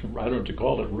 I don't know what to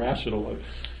call it, rational.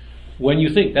 When you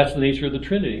think that's the nature of the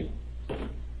Trinity.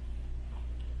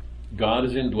 God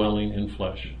is indwelling in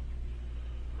flesh.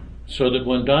 So that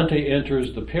when Dante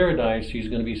enters the paradise, he's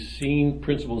going to be seeing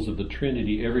principles of the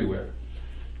Trinity everywhere.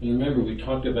 And remember, we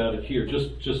talked about it here,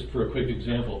 just for a quick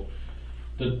example.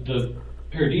 The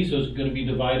Paradiso is going to be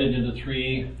divided into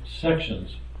 3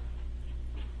 sections.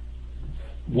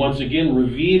 Once again,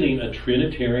 revealing a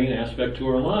Trinitarian aspect to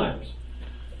our lives.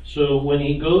 So when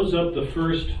he goes up the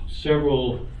first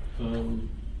several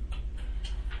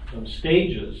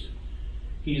stages,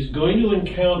 he's going to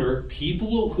encounter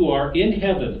people who are in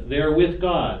heaven. They're with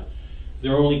God.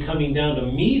 They're only coming down to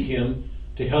meet him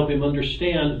to help him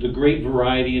understand the great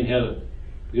variety in heaven.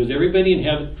 Because everybody in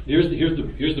heaven, here's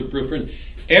the proof.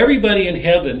 Everybody in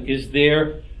heaven is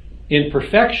there in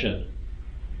perfection,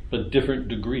 but different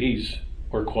degrees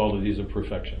or qualities of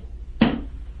perfection.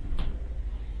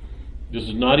 This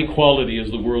is not equality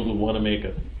as the world would want to make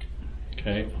it.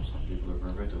 Okay? Some people are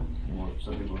perfect,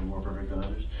 some people are more perfect than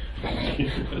others.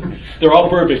 They're all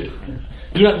perfect.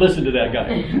 Do not listen to that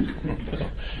guy.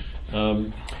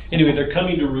 Anyway, they're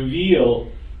coming to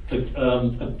reveal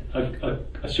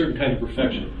a certain kind of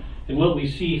perfection. And what we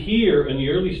see here in the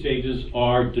early stages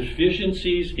are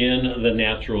deficiencies in the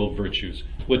natural virtues,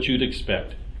 what you'd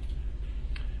expect.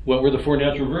 What were the 4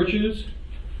 natural virtues?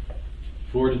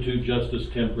 Fortitude, justice,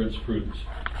 temperance, prudence.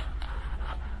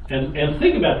 And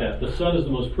think about that. The sun is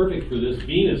the most perfect for this.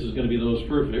 Venus is going to be the most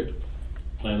perfect,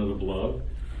 planet of love.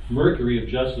 Mercury of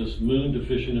justice, moon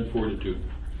deficient in fortitude.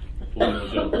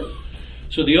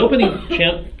 So the opening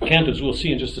cantos, we'll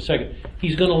see in just a second,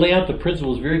 he's going to lay out the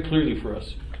principles very clearly for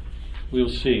us. We'll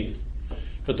see.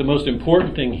 But the most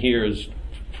important thing here is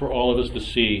for all of us to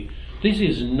see, this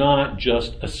is not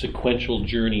just a sequential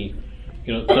journey.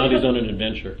 Dante's on an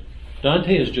adventure.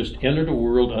 Dante has just entered a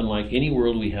world unlike any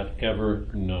world we have ever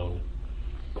known.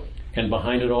 And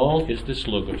behind it all is this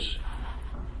Logos.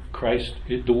 Christ,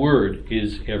 the Word,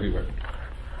 is everywhere.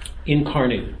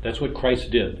 Incarnated. That's what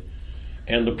Christ did.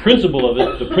 And the principle of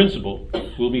it,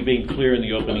 will be made clear in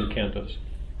the opening cantos.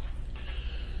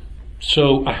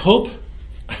 So I hope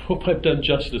I've done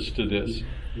justice to this.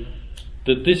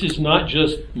 That this is not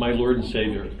just my Lord and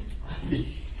Savior.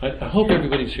 I hope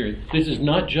everybody's hearing. This is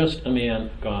not just a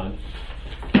man, God.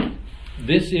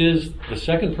 This is the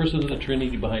second person of the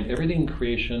Trinity behind everything in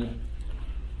creation.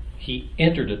 He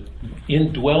entered it,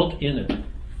 indwelt in it,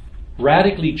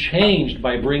 radically changed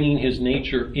by bringing his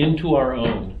nature into our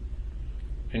own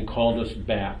and called us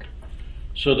back.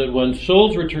 So that when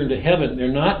souls return to heaven, they're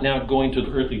not now going to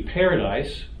the earthly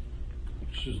paradise,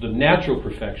 which is the natural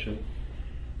perfection.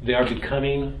 They are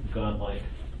becoming godlike.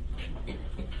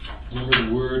 Remember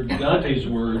the word, Dante's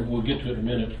word, we'll get to it in a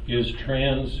minute, is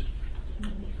transhumanized.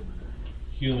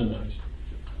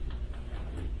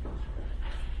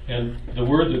 And the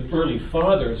word that early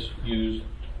fathers used,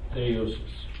 theosis.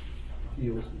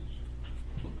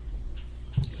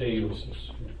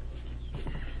 Theosis.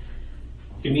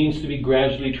 It means to be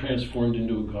gradually transformed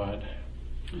into a God.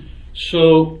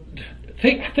 So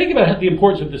think about the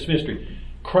importance of this mystery.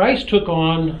 Christ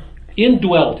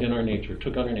indwelt in our nature,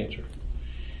 took on our nature.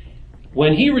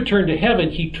 When he returned to heaven,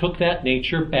 he took that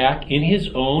nature back in his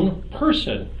own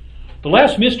person. The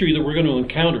last mystery that we're going to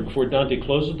encounter before Dante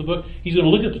closes the book, he's going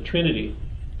to look at the Trinity.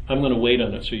 I'm going to wait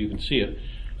on it so you can see it.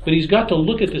 But he's got to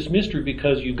look at this mystery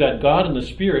because you've got God and the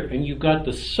Spirit, and you've got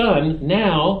the Son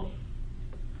now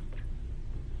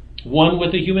one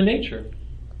with the human nature.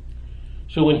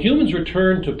 So when humans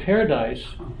return to paradise,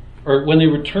 or when they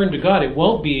return to God, it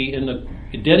won't be in the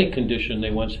Edenic condition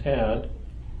they once had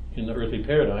in the earthly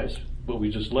paradise, what we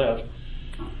just left.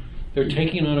 They're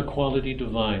taking on a quality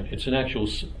divine. It's an actual,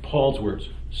 Paul's words,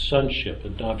 sonship,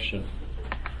 adoption.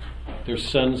 They're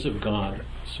sons of God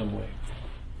some way.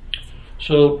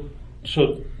 So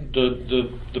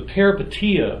the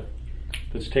peripetia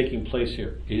that's taking place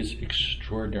here is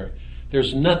extraordinary.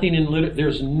 There's nothing in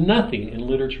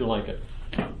literature like it.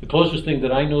 The closest thing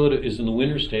that I know to is in the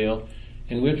Winter's Tale,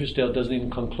 and Winter's Tale doesn't even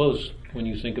come close when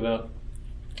you think about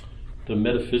the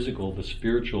metaphysical, the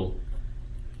spiritual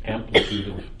amplitude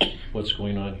of what's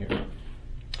going on here.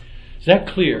 Is that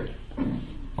clear?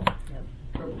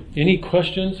 Any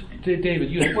questions? David,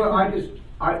 you... Well,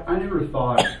 I never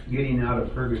thought getting out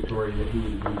of purgatory that he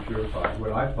was being purified.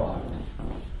 What I thought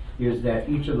is that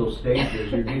each of those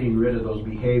stages, you're getting rid of those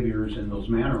behaviors and those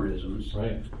mannerisms,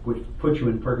 Right. which put you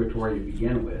in purgatory to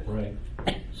begin with. Right.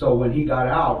 So when he got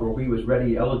out, or he was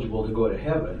ready, eligible to go to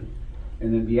heaven,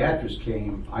 and then Beatrice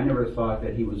came, I never thought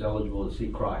that he was eligible to see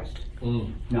Christ.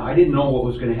 Mm. Now, I didn't know what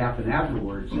was going to happen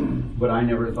afterwards, but I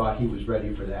never thought he was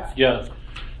ready for that. Yeah.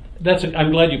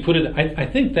 I'm glad you put it. I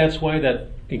think that's why that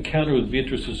encounter with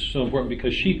Beatrice is so important,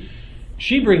 because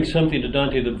she brings something to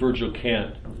Dante that Virgil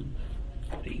can't.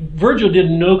 Virgil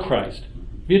didn't know Christ.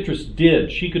 Beatrice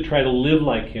did. She could try to live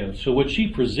like him. So what she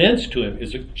presents to him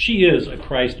is she is a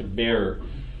Christ bearer.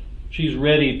 She's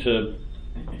ready to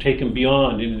take him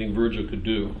beyond anything Virgil could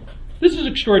do. This is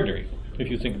extraordinary, if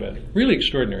you think about it. Really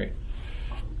extraordinary.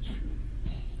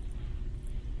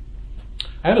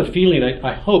 I have a feeling,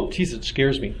 I hope, geez, it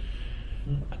scares me.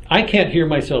 I can't hear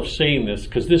myself saying this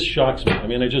because this shocks me. I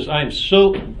mean, I'm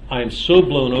so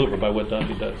blown over by what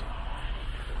Dante does.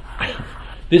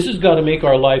 This has got to make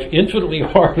our life infinitely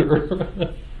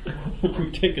harder if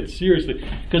we take it seriously.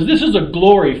 Because this is a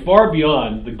glory far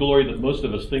beyond the glory that most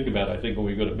of us think about, I think, when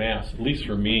we go to Mass, at least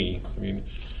for me. I mean,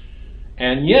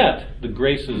 and yet, the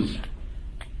graces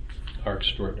are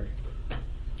extraordinary.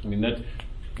 I mean, that's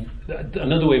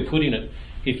another way of putting it.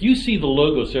 If you see the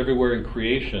Logos everywhere in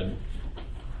creation,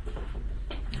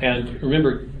 and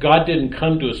remember, God didn't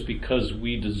come to us because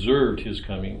we deserved his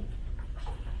coming.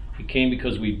 He came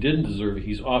because we didn't deserve it.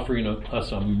 He's offering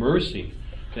us a mercy.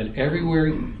 And everywhere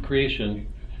in creation,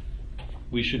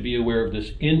 we should be aware of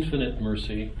this infinite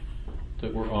mercy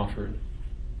that we're offered.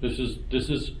 This is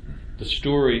the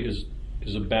story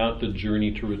is about the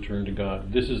journey to return to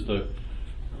God. This is the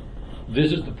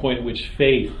point at which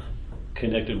faith,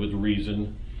 connected with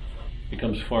reason,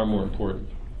 becomes far more important.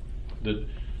 That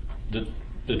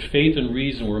faith and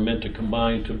reason were meant to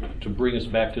combine to bring us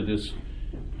back to this,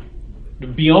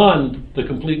 beyond the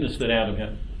completeness that Adam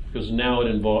had, because now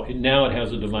it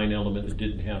has a divine element it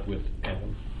didn't have with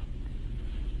Adam.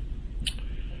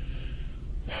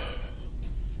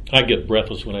 I get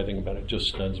breathless when I think about it. It just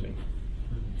stuns me.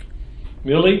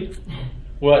 Millie,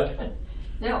 what?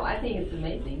 No, I think it's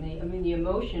amazing. I mean, the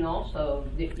emotion also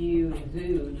that you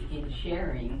exude in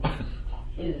sharing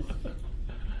is...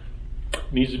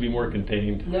 Needs to be more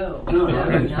contained. No, it's not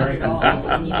very at all.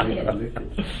 And you did.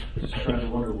 convicted. Just trying to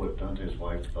wonder what Dante's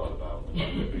wife thought about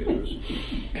when Beatrice.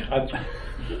 God.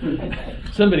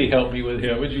 Somebody help me with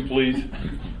him, would you please?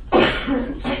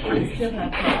 Still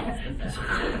have problems.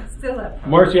 Still have problems.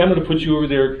 Marcy, I'm going to put you over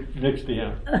there next to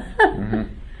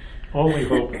him. Only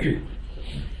hope.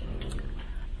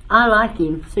 I like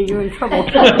him, so you're in trouble.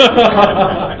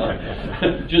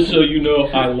 Just so you know,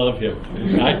 I love him.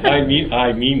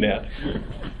 I mean that.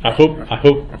 I hope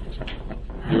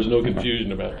there's no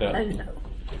confusion about that. I know.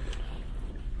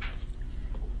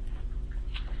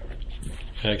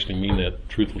 I actually mean that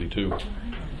truthfully too.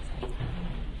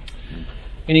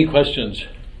 Any questions?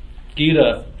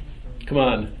 Gita, come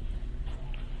on.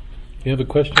 You have a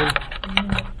question?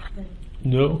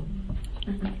 No?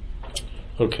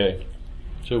 Okay.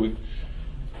 So we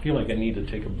feel like I need to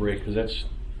take a break because that's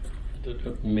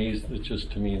amazing. It's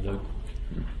just, to me, the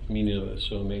meaning of it is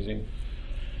so amazing.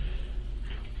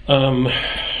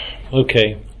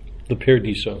 Okay, the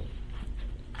Paradisio.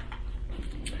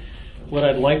 What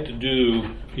I'd like to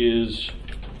do is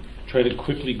try to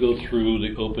quickly go through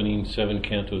the opening 7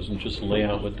 cantos and just lay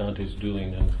out what Dante's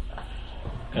doing,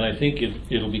 and I think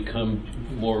it'll become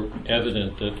more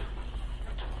evident that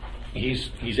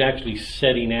he's actually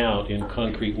setting out in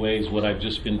concrete ways what I've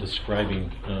just been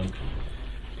describing.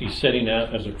 He's setting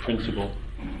out as a principle.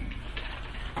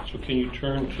 So can you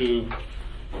turn to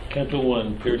Canto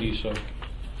 1, Paradisio?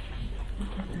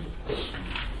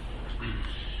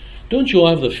 Don't you all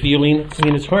have the feeling, I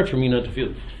mean, it's hard for me not to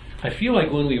feel, I feel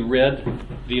like when we read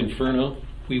the Inferno,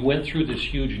 we went through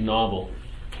this huge novel.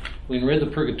 When we read the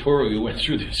Purgatorio, we went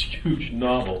through this huge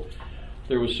novel.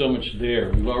 There was so much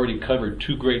there. We've already covered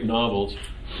 2 great novels,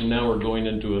 and now we're going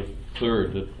into a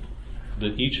third,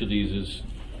 that each of these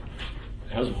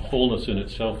has a wholeness in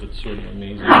itself that's sort of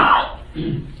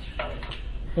amazing.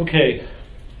 Okay.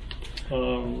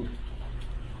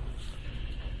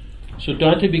 So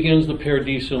Dante begins the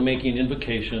Paradiso making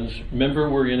invocations. Remember,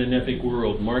 we're in an epic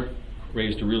world. Mark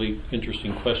raised a really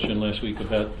interesting question last week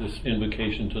about this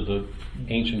invocation to the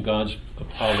ancient gods,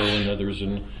 Apollo and others.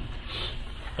 And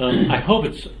I hope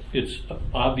it's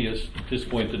obvious at this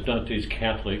point that Dante's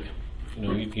Catholic. You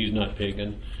know, he's not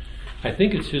pagan. I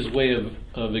think it's his way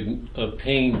of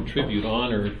paying tribute,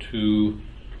 honor to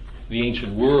the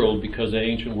ancient world, because that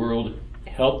ancient world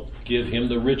helped give him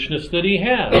the richness that he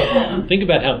has. Think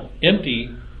about how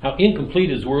empty, how incomplete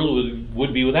his world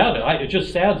would be without it. It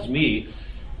just saddens me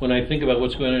when I think about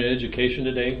what's going on in education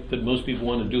today, that most people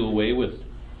want to do away with,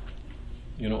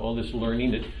 all this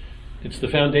learning. It's the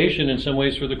foundation in some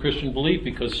ways for the Christian belief,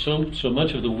 because so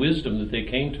much of the wisdom that they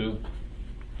came to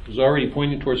was already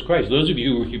pointing towards Christ. Those of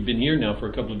you who've been here now for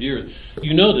a couple of years,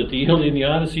 you know that the Iliad and the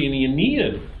Odyssey and the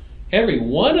Aeneid, every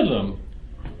one of them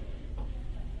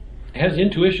has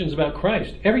intuitions about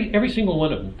Christ. Every single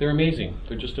one of them. They're amazing.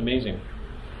 They're just amazing.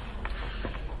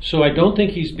 So I don't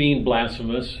think he's being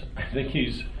blasphemous. I think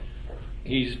he's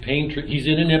he's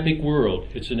in an epic world.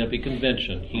 It's an epic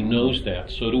convention. He knows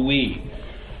that. So do we.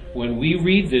 When we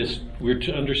read this, we're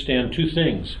to understand 2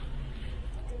 things.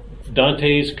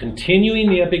 Dante's continuing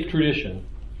the epic tradition.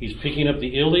 He's picking up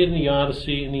the Iliad and the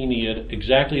Odyssey and the Aeneid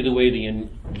exactly the way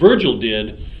Virgil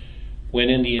did when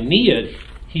in the Aeneid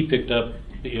he picked up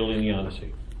the Iliad and the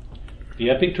Odyssey. The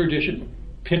epic tradition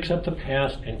picks up the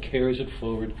past and carries it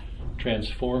forward,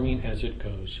 transforming as it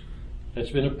goes.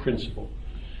 That's been a principle.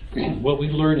 What we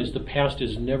learn is the past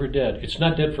is never dead. It's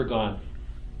not dead for God.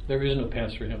 There is no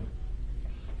past for him.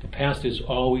 The past is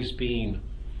always being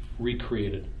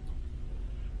recreated.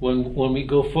 When we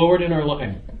go forward in our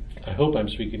life, I hope I'm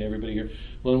speaking to everybody here.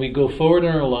 When we go forward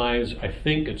in our lives, I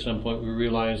think at some point we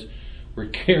realize we're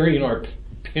carrying our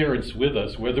parents with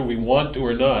us, whether we want to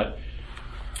or not,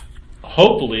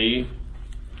 hopefully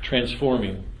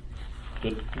transforming.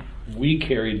 But we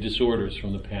carry disorders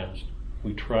from the past.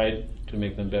 We tried to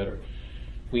make them better.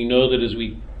 We know that as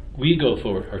we go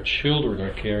forward, our children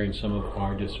are carrying some of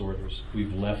our disorders.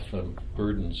 We've left them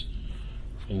burdens,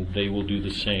 and they will do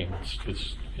the same.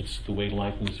 It's the way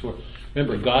life in this world.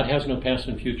 Remember, God has no past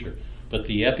and future, but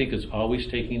the epic is always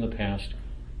taking the past,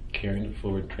 carrying it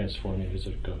forward, transforming it as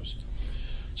it goes.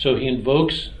 So he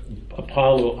invokes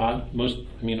Apollo,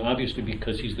 obviously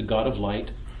because he's the god of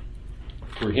light.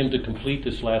 For him to complete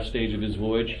this last stage of his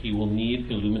voyage, he will need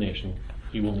illumination.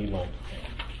 He will need light.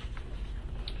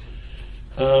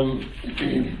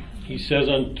 He says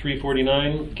on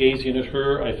 349, gazing at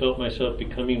her, I felt myself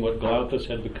becoming what Glaucus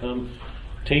had become,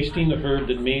 tasting the herb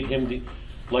that made him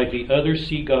like the other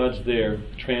sea gods there,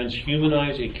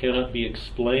 transhumanized, it cannot be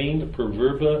explained, per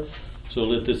verba, so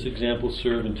let this example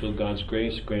serve until God's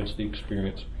grace grants the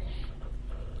experience.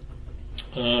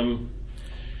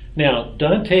 Now,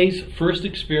 Dante's first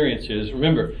experiences,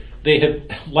 remember, they have,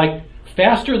 like,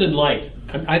 faster than light.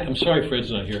 I'm sorry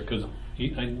Fred's not here, because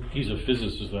he's a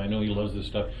physicist, and I know he loves this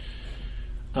stuff.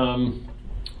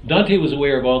 Dante was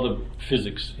aware of all the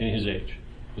physics in his age.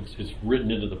 It's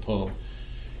written into the poem.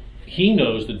 He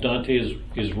knows that Dante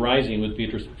is rising with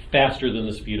Beatrice faster than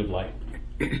the speed of light.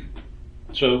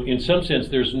 So in some sense,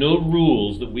 there's no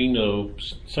rules that we know,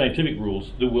 scientific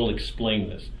rules, that will explain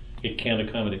this. It can't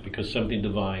accommodate because something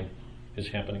divine is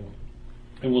happening.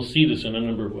 And we'll see this in a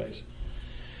number of ways.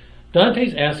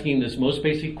 Dante's asking this most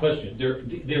basic question.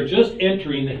 They're just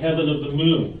entering the heaven of the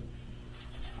moon.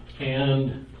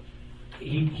 And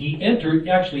he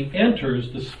actually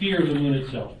enters the sphere of the moon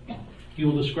itself. He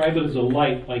will describe it as a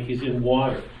light, like he's in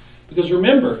water. Because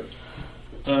remember,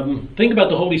 think about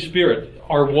the Holy Spirit.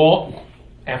 Our wall,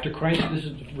 after Christ, this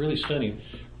is really stunning.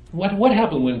 What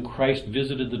happened when Christ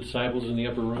visited the disciples in the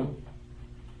upper room?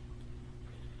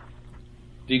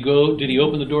 Did he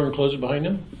open the door and close it behind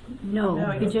him? No,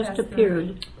 he just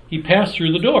appeared. He passed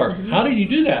through the door. Mm-hmm. How did he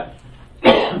do that?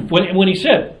 when he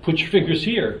said, put your fingers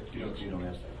here, You don't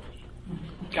ask that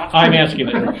question. I'm asking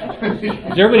it.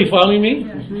 Is everybody following me?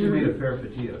 You made a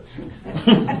peripatia.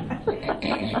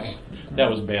 That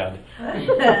was bad.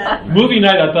 Movie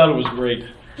night, I thought it was great.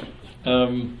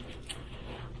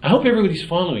 I hope everybody's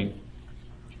following.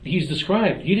 He's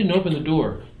described. He didn't open the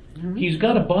door. He's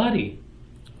got a body.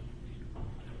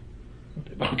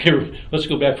 Okay, let's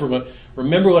go back for a moment.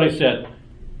 Remember what I said.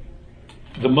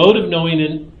 The mode of knowing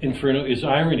in Inferno is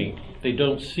irony. They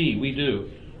don't see. We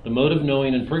do. The mode of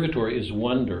knowing in Purgatory is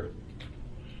wonder.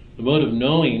 The mode of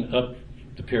knowing up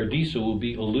the Paradisio will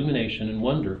be illumination and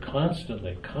wonder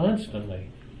constantly, constantly.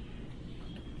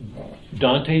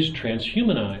 Dante's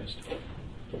transhumanized.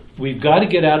 We've got to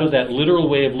get out of that literal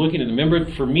way of looking at it. Remember,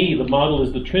 for me, the model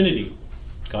is the Trinity.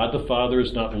 God the Father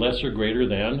is not less or greater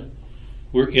than.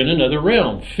 We're in another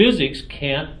realm. Physics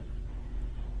can't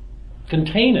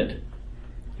contain it.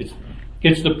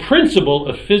 It's the principle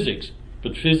of physics,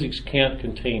 but physics can't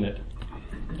contain it.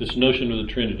 This notion of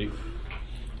the Trinity.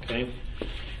 Okay?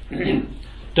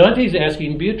 Dante's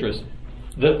asking Beatrice.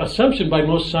 The assumption by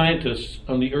most scientists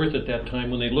on the Earth at that time,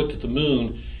 when they looked at the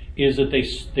moon, is that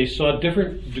they saw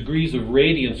different degrees of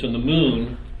radiance in the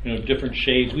moon, different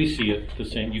shades. We see it the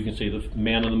same. You can say the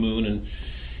man on the moon,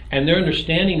 and their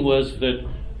understanding was that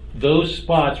those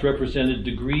spots represented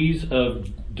degrees of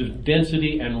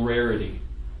density and rarity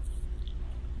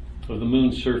of the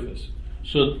moon's surface.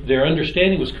 So their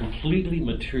understanding was completely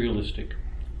materialistic,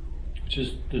 which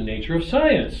is the nature of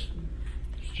science.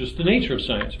 It's just the nature of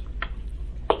science.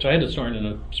 Scientists aren't in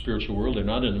a spiritual world. They're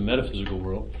not in a metaphysical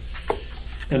world.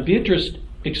 And Beatrice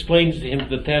explains to him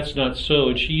that that's not so,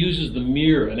 and she uses the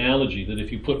mirror analogy, that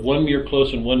if you put one mirror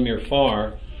close and one mirror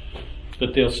far,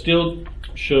 that they'll still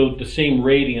show the same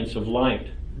radiance of light.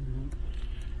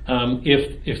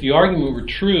 If the argument were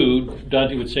true,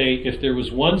 Dante would say if there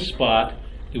was one spot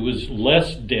that was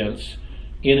less dense,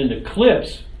 in an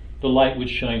eclipse, the light would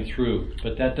shine through.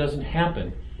 But that doesn't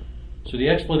happen. So the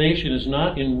explanation is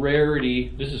not in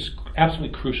rarity. This is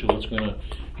absolutely crucial what's going on.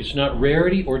 It's not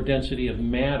rarity or density of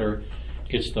matter.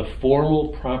 It's the formal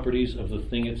properties of the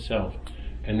thing itself.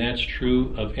 And that's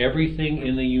true of everything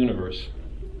in the universe.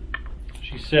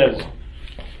 She says,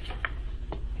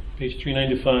 page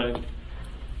 395,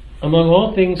 among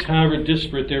all things, however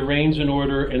disparate, there reigns an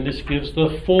order, and this gives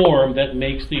the form that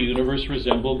makes the universe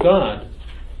resemble God.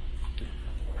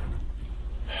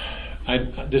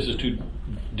 This is too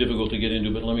difficult to get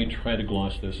into, but let me try to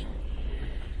gloss this.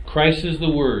 Christ is the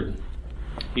Word.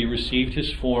 He received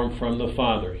his form from the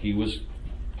Father. He was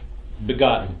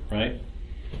begotten, right?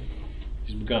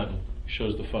 He's begotten.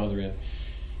 Shows the Father in.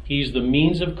 He's the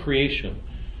means of creation.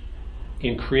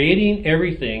 In creating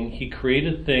everything, he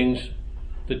created things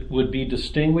that would be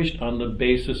distinguished on the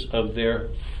basis of their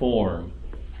form.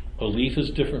 A leaf is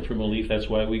different from a leaf. That's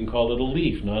why we can call it a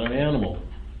leaf, not an animal.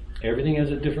 Everything has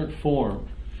a different form.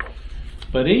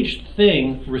 But each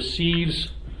thing receives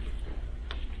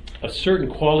a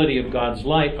certain quality of God's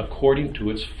light according to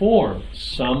its form,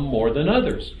 some more than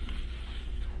others.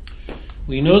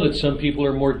 We know that some people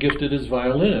are more gifted as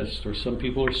violinists, or some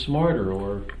people are smarter,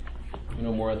 or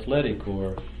more athletic,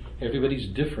 or everybody's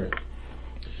different.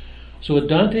 So what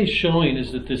Dante's showing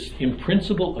is that this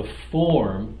principle of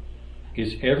form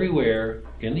is everywhere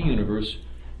in the universe,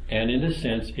 and in a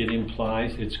sense it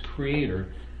implies its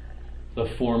creator, the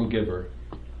form giver,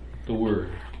 the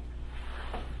Word,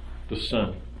 the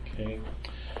Son. Okay?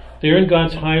 Therein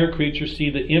God's higher creatures see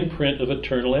the imprint of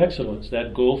eternal excellence,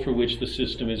 that goal for which the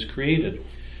system is created.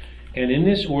 And in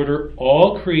this order,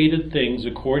 all created things,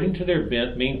 according to their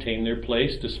bent, maintain their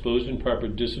place, disposed in proper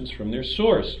distance from their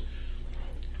source.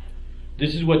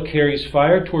 This is what carries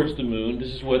fire towards the moon.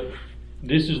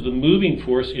 This is the moving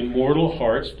force in mortal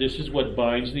hearts. This is what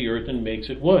binds the earth and makes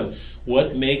it one.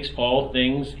 What makes all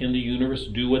things in the universe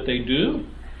do what they do?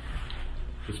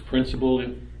 This principle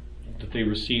that they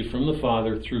receive from the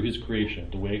Father through his creation,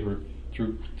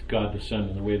 through God the Son,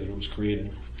 in the way that it was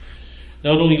created.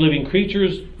 Not only living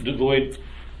creatures,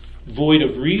 void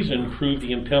of reason, prove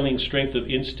the impelling strength of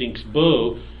instinct's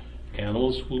bow.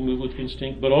 Animals will move with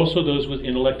instinct, but also those with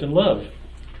intellect and love.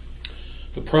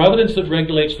 The providence that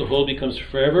regulates the whole becomes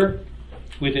forever,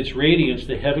 with its radiance,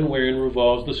 the heaven wherein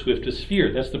revolves the swiftest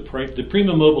sphere. That's the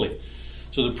prima mobile.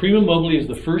 So the prima mobile is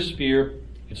the first sphere.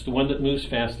 It's the one that moves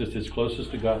fastest, it's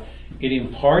closest to God. It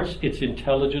imparts its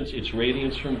intelligence, its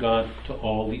radiance from God to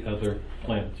all the other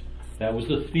planets. That was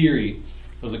the theory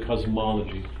of the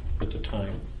cosmology at the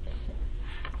time.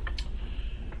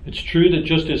 It's true that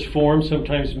just as form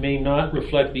sometimes may not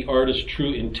reflect the artist's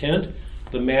true intent,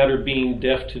 the matter being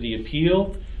deaf to the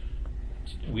appeal.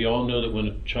 We all know that when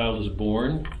a child is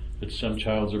born, that some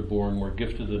childs are born more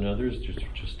gifted than others,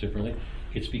 just differently.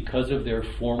 It's because of their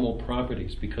formal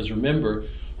properties. Because remember,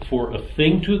 for a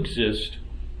thing to exist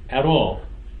at all,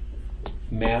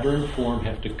 matter and form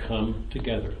have to come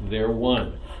together. They're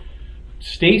one.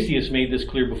 Stasius made this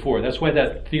clear before. That's why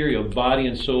that theory of body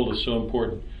and soul is so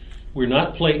important. We're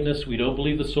not Platonists. We don't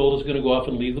believe the soul is going to go off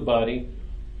and leave the body.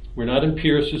 We're not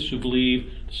empiricists who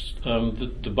believe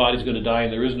that the body's going to die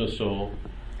and there is no soul.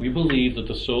 We believe that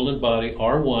the soul and body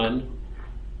are one.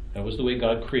 That was the way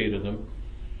God created them.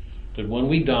 That when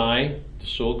we die, the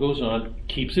soul goes on,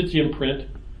 keeps its imprint,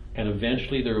 and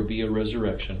eventually there will be a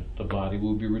resurrection. The body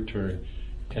will be returned,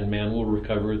 and man will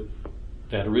recover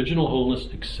that original wholeness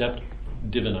except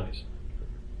divinized.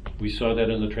 We saw that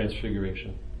in the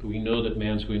Transfiguration. We know that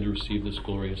man's going to receive this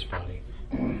glorious body.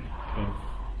 Okay.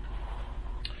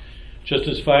 Just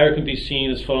as fire can be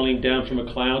seen as falling down from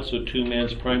a cloud, so too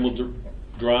man's primal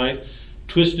drive,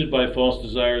 twisted by false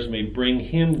desires, may bring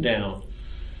him down.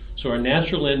 So our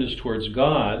natural end is towards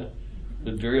God,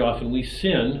 but very often we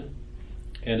sin,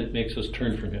 and it makes us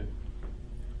turn from Him.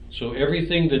 So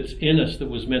everything that's in us that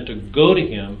was meant to go to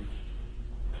Him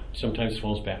sometimes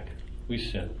falls back. We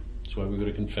sin. That's why we go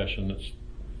to confession. That's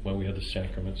why we have the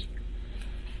sacraments.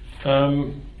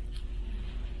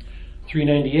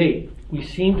 398. We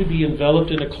seem to be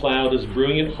enveloped in a cloud as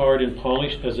brilliant, hard, and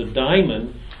polished as a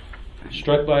diamond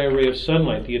struck by a ray of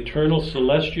sunlight. The eternal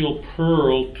celestial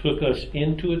pearl took us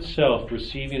into itself,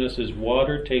 receiving us as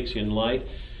water takes in light,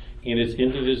 in its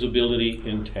indivisibility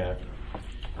intact.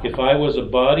 If I was a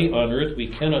body on earth, we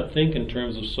cannot think in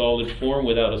terms of solid form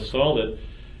without a solid,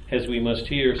 as we must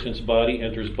here, since body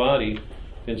enters body,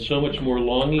 then so much more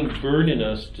longing burn in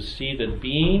us to see that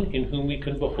being in whom we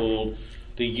can behold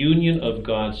the union of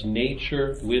God's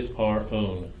nature with our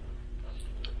own.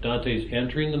 Dante's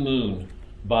entering the moon.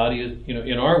 Body,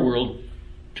 in our world,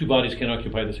 two bodies can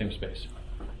occupy the same space.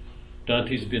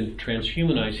 Dante's been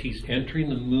transhumanized. He's entering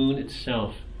the moon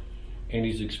itself, and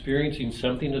he's experiencing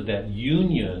something of that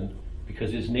union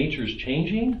because his nature is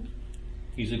changing.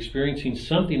 He's experiencing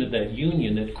something of that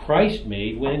union that Christ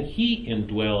made when he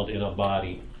indwelled in a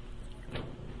body.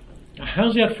 Now,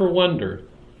 how's that for wonder?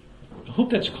 I hope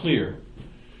that's clear.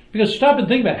 Because stop and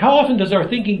think about it. How often does our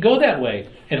thinking go that way?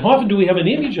 And how often do we have an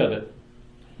image of it?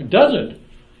 It doesn't.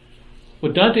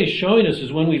 What Dante's showing us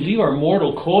is when we leave our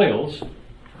mortal coils,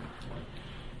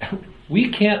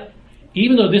 we can't,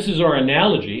 even though this is our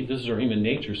analogy, this is our human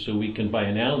nature, so we can, by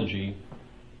analogy,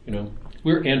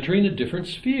 we're entering a different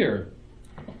sphere.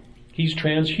 He's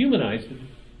transhumanized.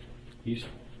 He's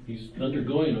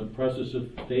undergoing a process of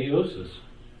theosis.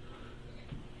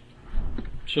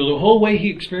 So the whole way he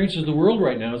experiences the world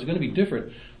right now is going to be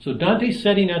different. So Dante's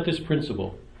setting out this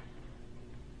principle.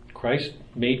 Christ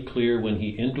made clear when he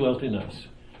indwelt in us.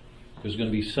 There's going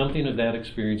to be something of that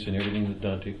experience in everything that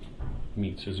Dante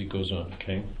meets as he goes on,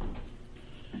 okay?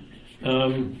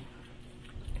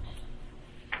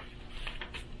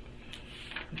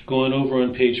 Going over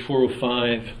on page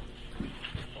 405,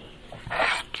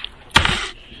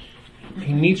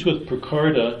 he meets with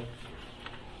Procarda,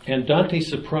 and Dante's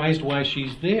surprised why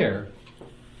she's there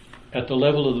at the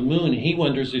level of the moon. He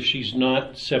wonders if she's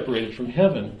not separated from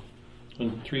heaven.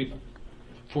 On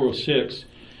 406,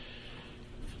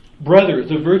 brother,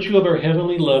 the virtue of our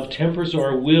heavenly love tempers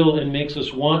our will and makes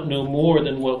us want no more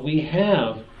than what we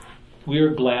have. We are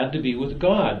glad to be with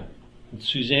God. It's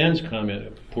Suzanne's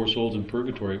comment, poor souls in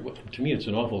purgatory. To me, it's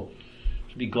an awful,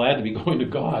 to be glad to be going to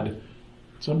God.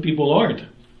 Some people aren't,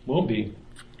 won't be.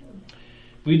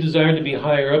 If we desire to be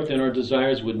higher up, then our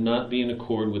desires would not be in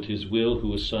accord with His will,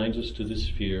 who assigns us to this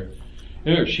sphere.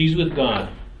 Remember, she's with God.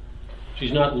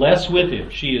 She's not less with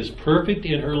Him. She is perfect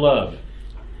in her love.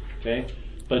 Okay?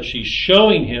 But she's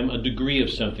showing Him a degree of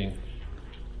something.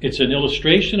 It's an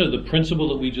illustration of the principle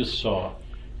that we just saw.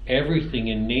 Everything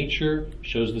in nature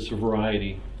shows this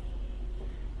variety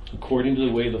according to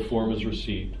the way the form is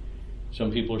received.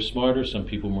 Some people are smarter, some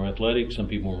people more athletic, some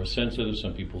people more sensitive,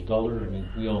 some people duller. I mean,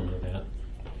 we all know that.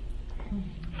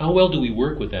 How well do we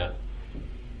work with that?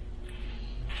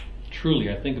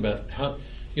 Truly, I think about how,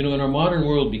 in our modern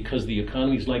world, because the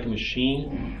economy is like a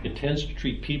machine, it tends to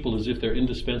treat people as if they're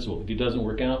indispensable. If he doesn't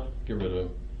work out, get rid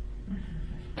of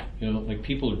him. Like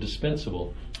people are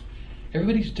dispensable.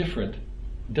 Everybody's different.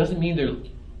 It doesn't mean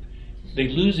they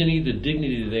lose any of the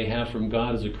dignity that they have from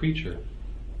God as a creature.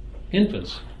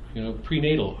 Infants,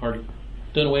 prenatal, are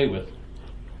done away with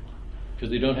because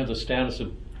they don't have the status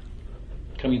of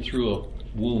coming through a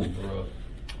womb or a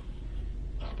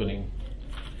opening.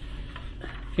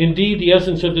 Indeed, the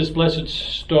essence of this blessed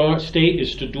state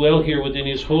is to dwell here within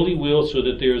His holy will, so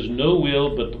that there is no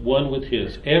will but one with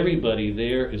His. Everybody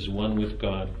there is one with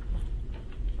God.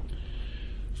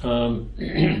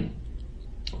 The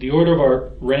order of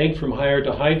our rank from higher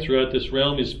to height throughout this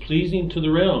realm is pleasing to the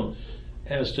realm,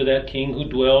 as to that king who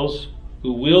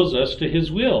wills us to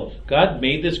his will. God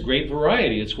made this great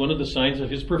variety. It's one of the signs of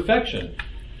his perfection.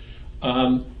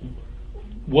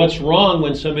 What's wrong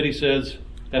when somebody says,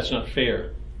 that's not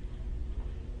fair?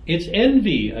 It's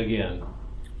envy again.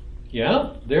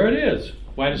 Yeah, there it is.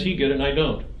 Why does he get it and I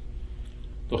don't?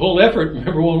 The whole effort,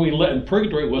 remember when we let in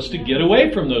purgatory, was to get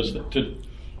away from those, to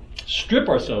strip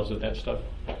ourselves of that stuff.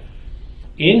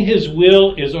 In his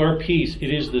will is our peace.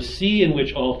 It is the sea in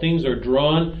which all things are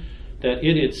drawn, that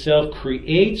it itself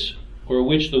creates, or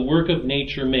which the work of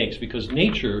nature makes. Because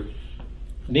nature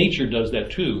does that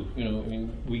too.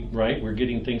 We're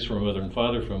getting things from Mother and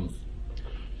Father from.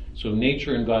 So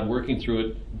nature and God working through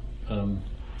it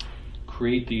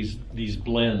create these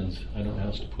blends. I don't know how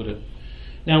else to put it.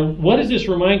 Now, what does this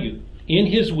remind you? In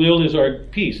his will is our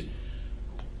peace.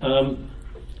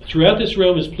 Throughout this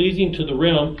realm is pleasing to the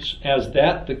realm as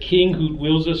that the king who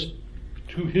wills us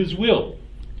to his will.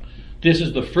 This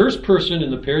is the first person in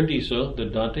the Paradisio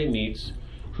that Dante meets.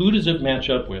 Who does it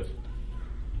match up with?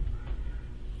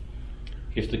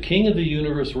 If the king of the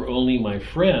universe were only my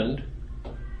friend,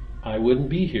 I wouldn't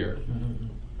be here.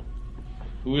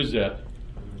 Who is that?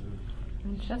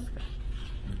 Francesca.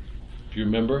 Do you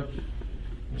remember?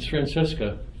 It's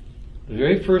Francesca. The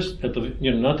very first,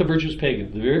 not the virtuous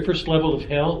pagan, the very first level of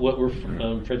hell, what were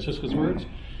Francesca's words?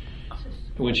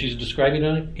 When she's describing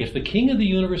it, if the king of the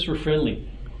universe were friendly,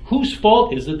 whose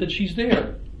fault is it that she's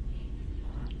there?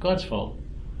 God's fault.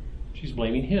 She's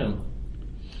blaming him.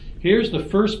 Here's the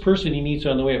first person he meets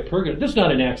on the way of purgatory. This is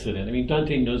not an accident.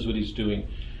 Dante knows what he's doing.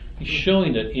 He's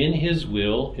showing that in his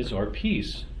will is our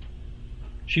peace.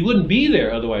 She wouldn't be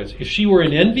there otherwise. If she were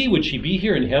in envy, would she be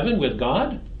here in heaven with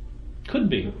God? Couldn't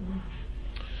be.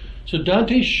 So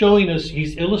Dante's showing us,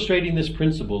 he's illustrating this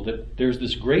principle that there's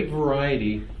this great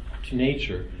variety to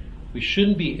nature. We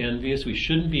shouldn't be envious. We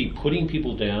shouldn't be putting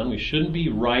people down. We shouldn't be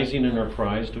rising in our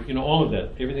pride. All of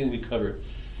that, everything we covered.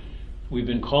 We've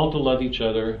been called to love each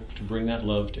other, to bring that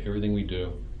love to everything we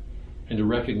do, and to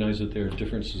recognize that there are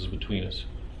differences between us.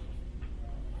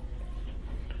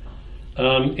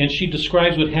 And she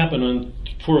describes what happened on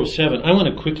 407. I'm going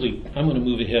to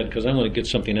move ahead because I want to get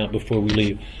something out before we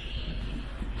leave.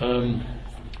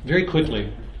 Very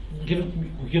quickly. Give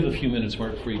a few minutes,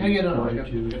 Mark, for you.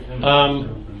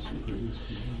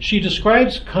 She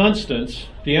describes Constance,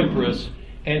 the empress,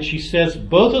 and she says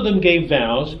both of them gave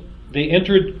vows. They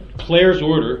entered Claire's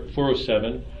order,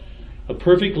 407. A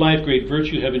perfect life, great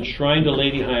virtue, have enshrined a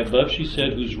lady high above, she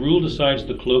said, whose rule decides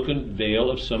the cloaken veil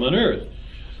of some on earth,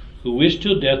 who wish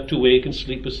till death to wake and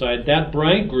sleep beside that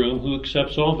bridegroom who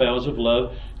accepts all vows of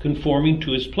love, conforming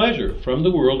to his pleasure. From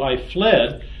the world I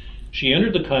fled. She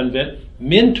entered the convent.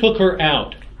 Men took her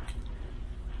out.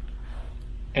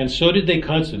 And so did they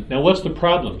Constance. Now what's the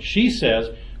problem? She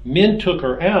says, men took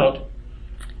her out,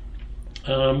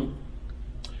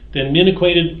 then men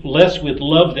acquainted less with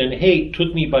love than hate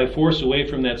took me by force away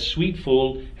from that sweet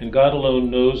fold, and God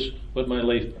alone knows what my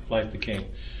life became.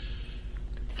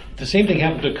 The same thing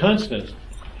happened to Constance.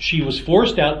 She was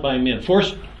forced out by men,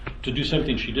 forced to do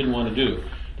something she didn't want to do.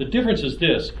 The difference is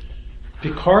this.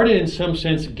 Picarda, in some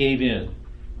sense, gave in.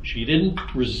 She didn't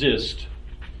resist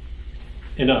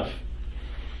enough.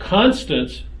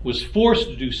 Constance was forced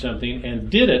to do something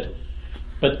and did it,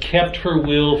 but kept her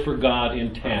will for God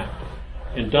intact.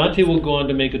 And Dante will go on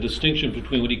to make a distinction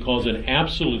between what he calls an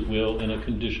absolute will and a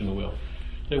conditional will.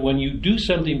 That when you do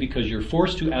something because you're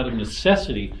forced to out of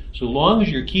necessity, so long as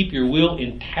you keep your will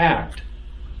intact,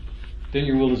 then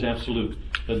your will is absolute.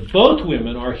 But both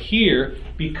women are here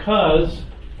because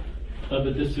of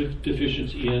a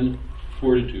deficiency in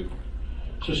fortitude.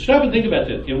 So stop and think about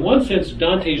that. In one sense,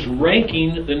 Dante's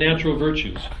ranking the natural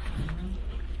virtues.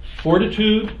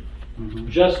 Fortitude,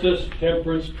 justice,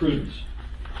 temperance, prudence.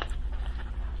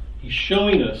 He's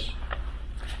showing us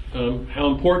how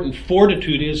important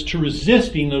fortitude is to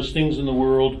resisting those things in the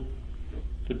world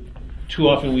that too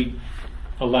often we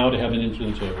allow to have an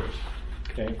influence over us.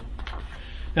 Okay.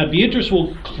 Now Beatrice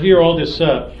will clear all this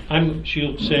up.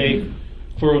 She'll say,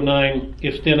 409,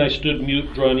 if then I stood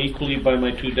mute, drawn equally by my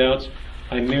two doubts,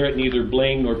 I merit neither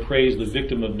blame nor praise, the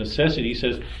victim of necessity. He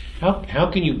says,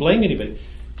 how can you blame anybody?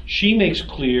 She makes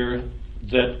clear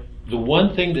that the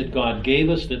one thing that God gave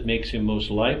us that makes him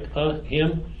most like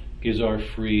him is our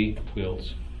free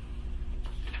wills.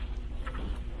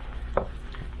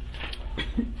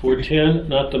 410,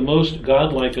 not the most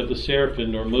godlike of the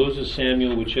seraphim, nor Moses,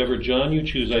 Samuel, whichever John you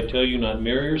choose, I tell you, not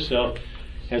Mary herself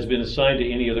has been assigned to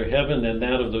any other heaven than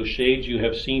that of those shades you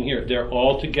have seen here. They're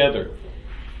all together.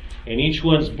 and each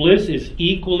one's bliss is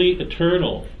equally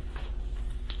eternal.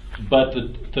 But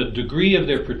the degree of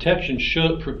their perfection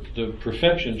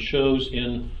shows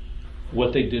in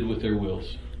what they did with their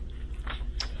wills.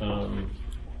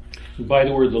 By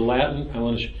the word, the Latin, I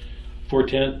want to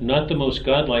 410, not the most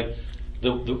godlike.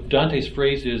 Dante's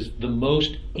phrase is the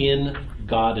most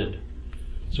in-godded.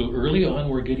 So early on,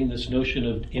 we're getting this notion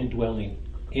of indwelling,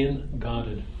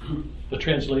 in-godded. The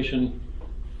translation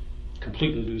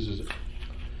completely loses it.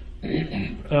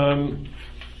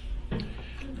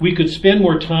 We could spend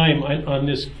more time on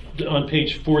this. On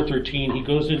page 413, he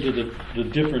goes into the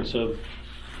difference of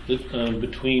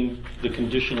between the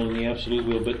conditional and the absolute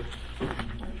will, but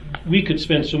we could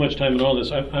spend so much time on all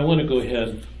this. I want to go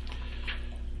ahead.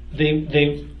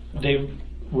 They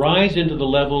rise into the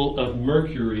level of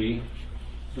Mercury,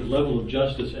 the level of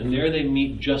justice, and there they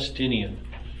meet Justinian,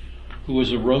 who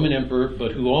was a Roman emperor,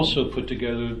 but who also put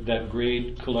together that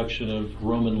great collection of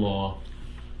Roman law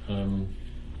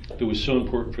that was so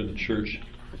important for the church.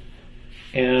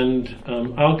 And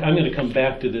I'm going to come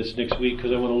back to this next week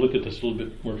because I want to look at this a little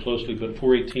bit more closely. But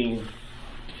 418,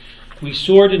 we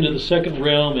soared into the second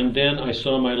realm, and then I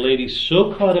saw my lady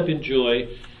so caught up in joy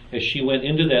as she went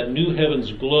into that new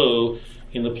heaven's glow,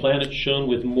 and the planet shone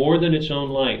with more than its own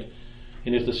light.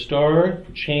 And if the star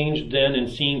changed then and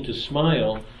seemed to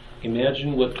smile,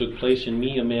 imagine what took place in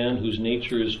me, a man whose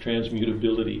nature is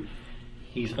transmutability.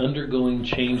 He's undergoing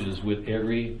changes with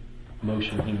every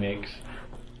motion he makes.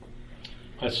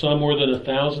 I saw more than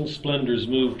 1,000 splendors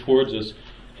move towards us,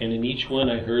 and in each one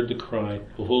I heard the cry,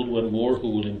 behold, one more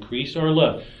who will increase our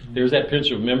love. There's that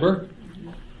picture, remember?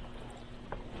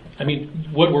 I mean,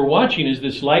 what we're watching is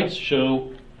this light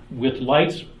show with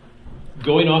lights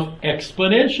going off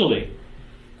exponentially.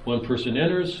 One person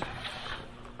enters,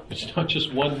 it's not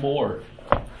just one more.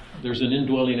 There's an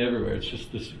indwelling everywhere. It's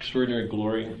just this extraordinary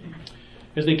glory.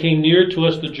 As they came near to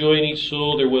us, the joy in each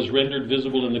soul there was rendered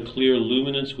visible in the clear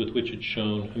luminance with which it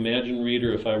shone. Imagine,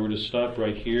 reader, if I were to stop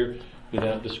right here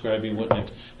without describing what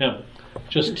next. Now,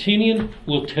 Justinian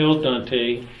will tell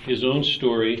Dante his own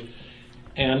story,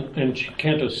 and in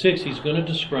Canto 6, he's going to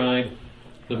describe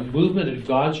the movement of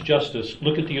God's justice.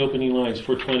 Look at the opening lines,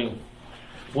 420.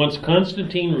 Once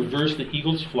Constantine reversed the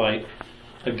eagle's flight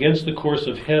against the course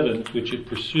of heaven which it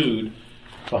pursued,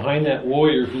 behind that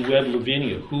warrior who wed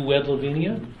Lavinia. Who wed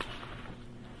Lavinia?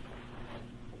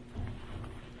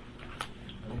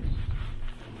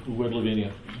 Who wed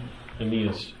Lavinia?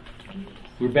 Aeneas.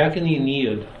 We're back in the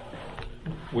Aeneid,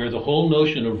 where the whole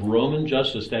notion of Roman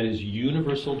justice, that is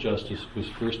universal justice, was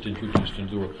first introduced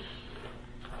into the world.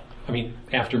 I mean,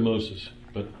 after Moses,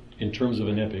 but in terms of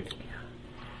an epic.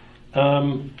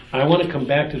 I want to come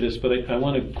back to this, but I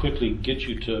want to quickly get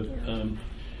you to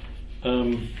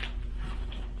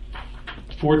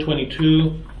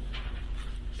 422.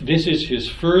 This is his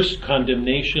first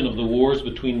condemnation of the wars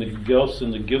between the Guelphs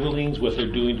and the Ghibellines, what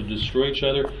they're doing to destroy each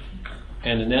other,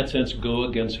 and in that sense go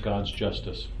against God's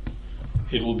justice.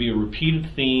 It will be a repeated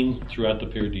theme throughout the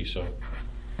Paradiso,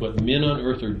 what men on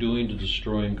earth are doing to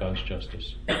destroying God's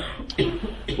justice.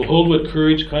 Behold what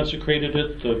courage consecrated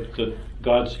it, the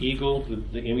God's eagle,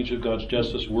 the image of God's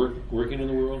justice working in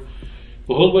the world.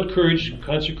 Behold what courage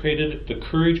consecrated it, the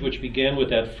courage which began with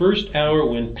that first hour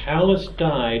when Pallas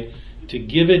died to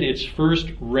give it its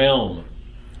first realm.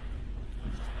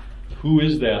 Who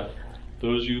is that?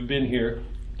 Those of you who've been here,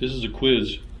 this is a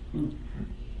quiz.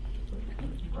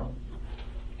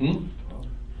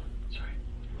 Sorry.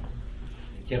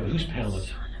 Yeah, but who's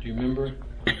Pallas? Do you remember?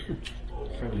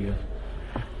 Probably, yeah.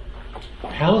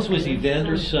 Pallas was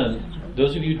Evander's son.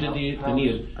 Those of you who did the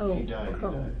Aeneid. Oh. He died.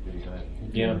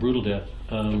 Yeah, brutal death.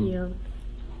 Yeah.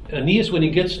 Aeneas, when he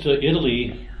gets to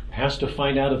Italy, has to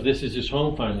find out if this is his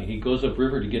home finally. He goes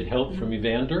upriver to get help from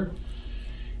Evander.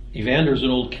 Evander's an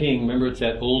old king. Remember, it's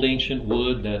that old ancient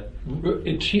wood that...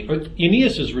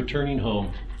 Aeneas is returning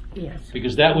home. Yes.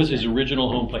 Because that was his original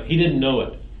home place. He didn't know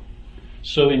it.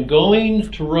 So in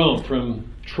going to Rome,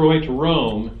 from Troy to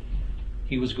Rome,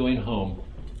 he was going home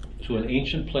to an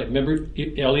ancient place. Remember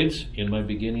Eliot's, in my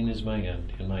beginning is my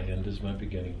end, in my end is my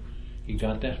beginning. He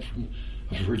got that from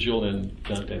Virgil and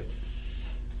Dante.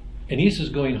 Aeneas is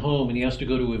going home and he has to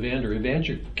go to Evander.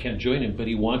 Evander can't join him, but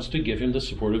he wants to give him the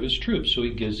support of his troops. So he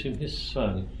gives him his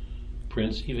son,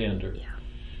 Prince Evander. Yeah.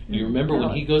 You remember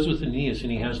when he goes with Aeneas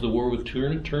and he has the war with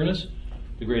Turnus,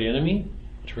 the great enemy?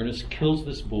 Turnus kills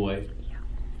this boy.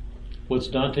 What's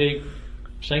Dante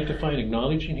sanctifying,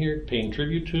 acknowledging here, paying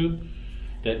tribute to?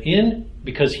 That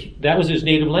because that was his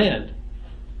native land.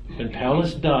 When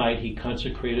Pallas died, he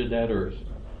consecrated that earth.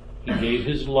 He gave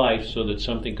his life so that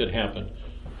something could happen.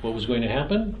 What was going to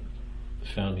happen? The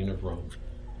founding of Rome.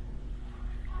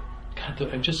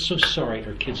 God, I'm just so sorry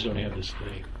our kids don't have this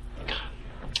today. God,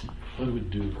 what would it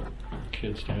do for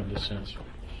kids to have this sense?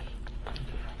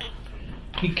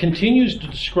 He continues to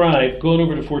describe, going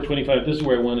over to 425, this is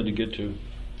where I wanted to get to.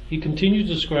 He continues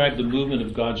to describe the movement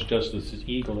of God's justice as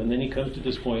eagle, and then he comes to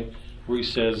this point where he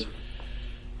says,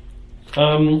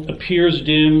 appears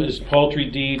dim as paltry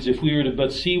deeds, if we were to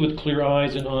but see with clear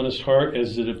eyes and honest heart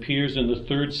as it appears in the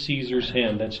third Caesar's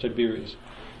hand, that's Tiberius.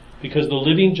 Because the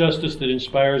living justice that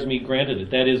inspires me granted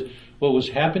it. That is, what was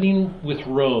happening with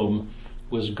Rome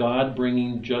was God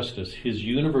bringing justice, his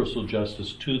universal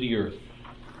justice, to the earth.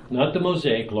 Not the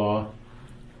Mosaic law,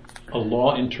 a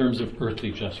law in terms of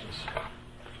earthly justice.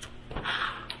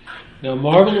 Now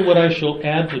marvel at what I shall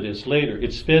add to this later.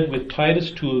 It sped with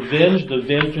Titus to avenge the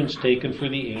vengeance taken for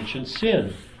the ancient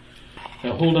sin.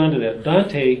 Now hold on to that.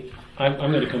 Dante, I'm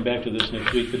going to come back to this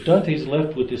next week, but Dante's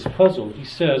left with this puzzle. He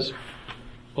says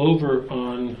over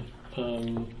on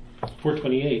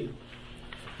 428,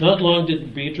 not long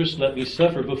did Beatrice let me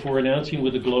suffer before announcing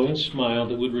with a glowing smile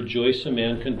that would rejoice a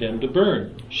man condemned to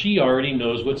burn. She already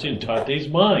knows what's in Dante's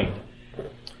mind.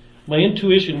 My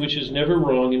intuition, which is never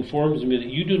wrong, informs me that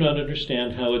you do not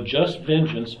understand how a just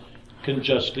vengeance can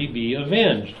justly be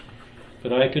avenged.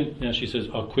 But I can, now she says,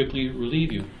 I'll quickly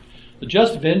relieve you. The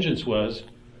just vengeance was,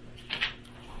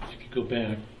 if you go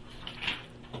back,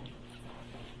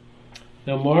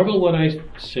 now marvel what I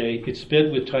say, it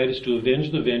sped with Titus to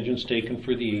avenge the vengeance taken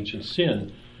for the ancient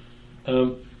sin.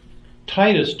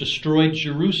 Titus destroyed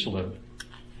Jerusalem.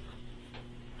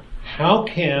 How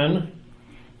can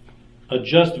a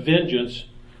just vengeance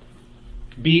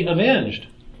be avenged?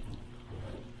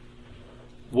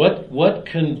 What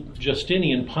can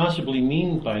Justinian possibly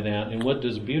mean by that, and what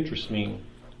does Beatrice mean?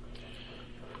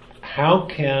 How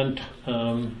can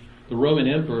the Roman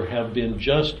emperor have been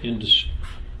just in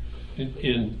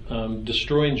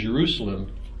destroying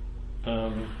Jerusalem?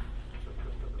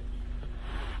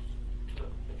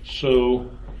 So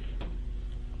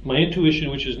my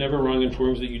intuition, which is never wrong,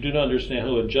 informs that you do not understand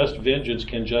how a just vengeance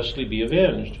can justly be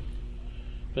avenged.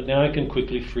 But now I can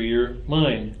quickly free your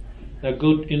mind. Now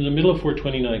go in the middle of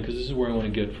 429, because this is where I want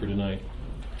to get for tonight.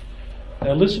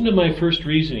 Now listen to my first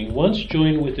reasoning. Once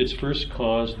joined with its first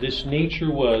cause, this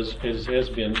nature was, as has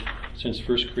been since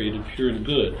first created, pure and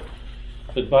good.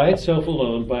 But by itself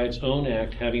alone, by its own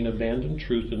act, having abandoned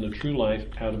truth and the true life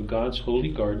out of God's holy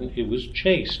garden, it was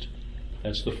chaste.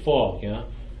 That's the fall, yeah?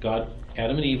 God,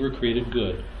 Adam and Eve were created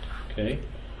good, okay?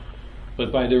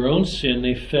 But by their own sin,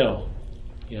 they fell,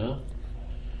 yeah?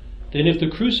 Then if the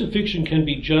crucifixion can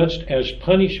be judged as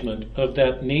punishment of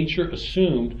that nature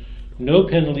assumed, no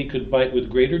penalty could bite with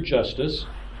greater justice,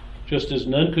 just as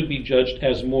none could be judged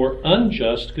as more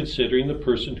unjust considering the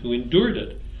person who endured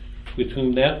it, with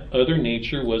whom that other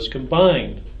nature was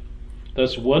combined.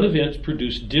 Thus one event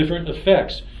produced different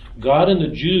effects. God and the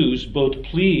Jews both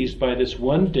pleased by this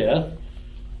one death,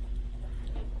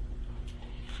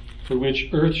 for which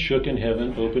earth shook and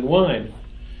heaven opened wide.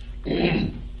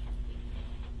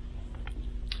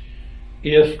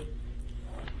 If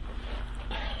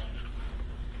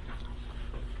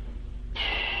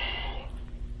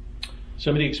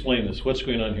somebody explain this, what's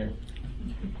going on here?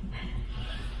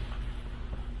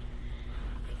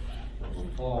 The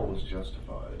fall was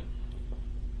justified.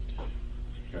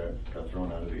 Okay, got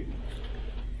thrown out of Eden.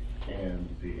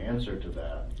 And the answer to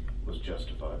that was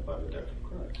justified by the death of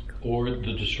Christ. Or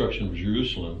the destruction of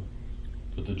Jerusalem,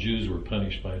 but the Jews were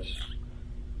punished by it.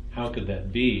 How could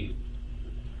that be?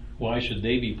 Why should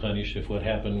they be punished if what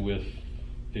happened with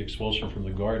the expulsion from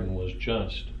the garden was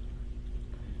just?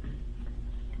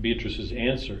 Beatrice's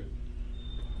answer,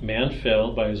 man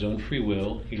fell by his own free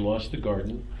will, he lost the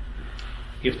garden.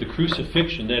 If the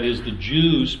crucifixion, that is, the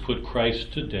Jews put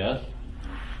Christ to death,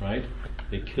 right?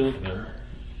 They killed him.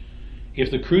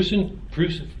 If the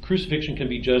crucifixion can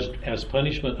be judged as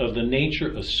punishment of the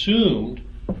nature assumed,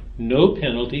 no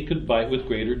penalty could bite with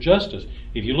greater justice.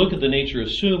 If you look at the nature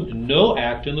assumed, no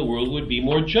act in the world would be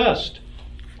more just.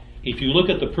 If you look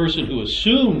at the person who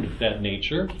assumed that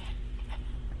nature,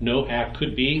 no act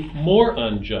could be more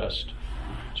unjust.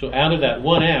 So out of that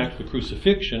one act, the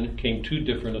crucifixion, came two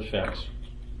different effects.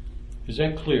 Is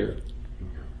that clear?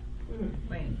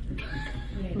 Wait.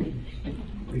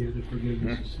 We have the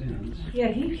forgiveness of sins. Yeah,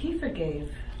 he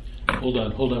forgave. Hold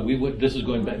on. This is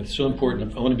going back. It's so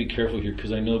important. I want to be careful here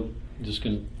because I know this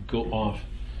can go off.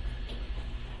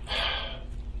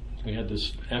 We had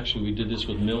this. Actually, we did this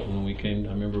with Milton when we came.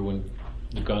 I remember when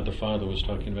God the Father was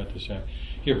talking about this act.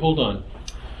 Here, hold on.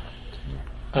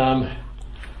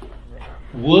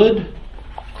 Would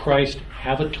Christ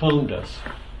have atoned us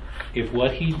if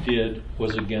what he did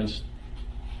was against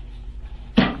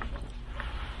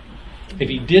if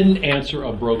he didn't answer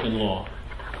a broken law.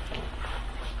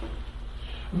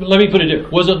 Let me put it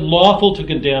different. Was it lawful to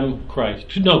condemn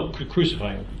Christ? No,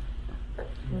 crucify him.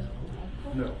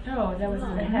 No. No, that was it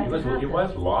had to It happen.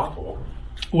 was lawful.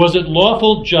 Was it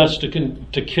lawful just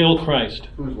to kill Christ?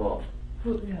 Who's law?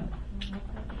 Yeah.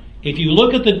 If you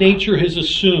look at the nature his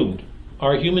assumed,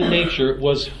 our human nature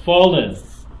was fallen.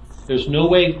 There's no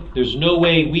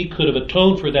way we could have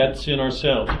atoned for that sin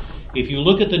ourselves. If you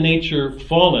look at the nature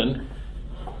fallen,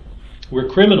 we're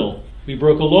criminal. We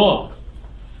broke a law.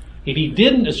 If he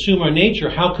didn't assume our nature,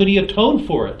 how could he atone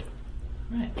for it?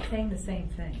 Right, saying the same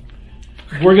thing.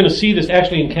 We're going to see this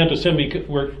actually in Canto 7,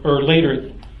 or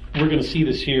later. We're going to see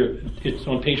this here. It's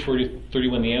on page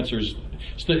 31. The answer is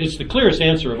it's the clearest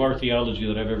answer of our theology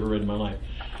that I've ever read in my life.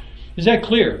 Is that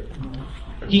clear?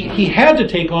 He had to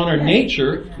take on our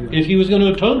nature if he was going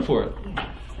to atone for it.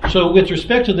 So with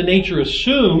respect to the nature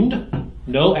assumed,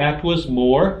 no act was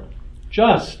more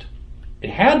just. It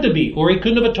had to be, or he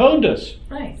couldn't have atoned us.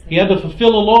 Right. He had to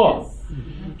fulfill a law.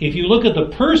 If you look at the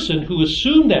person who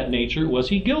assumed that nature, was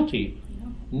he guilty?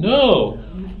 No.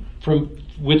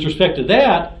 With respect to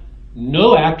that,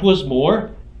 no act was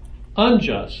more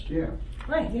unjust. Yeah.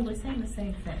 Right, they were saying the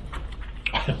same thing.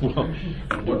 Well,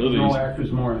 No act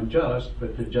was more unjust,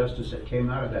 but the justice that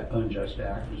came out of that unjust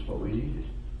act is what we needed.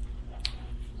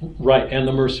 right, and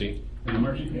the mercy And the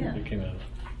mercy. Yeah. that came out of it.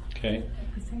 Okay. They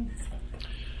were saying the same thing.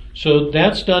 So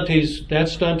that's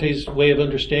Dante's way of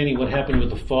understanding what happened with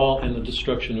the fall and the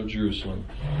destruction of Jerusalem.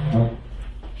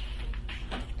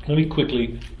 Let me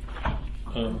quickly.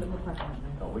 Oh,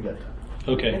 we got time.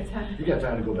 Okay. You got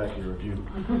time to go back to your review.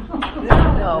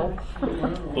 No.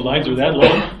 The lines are that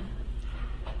long?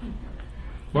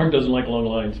 Mark doesn't like long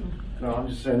lines. No, I'm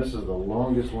just saying this is the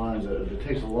longest lines. It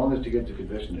takes the longest to get to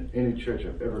confession in any church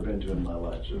I've ever been to in my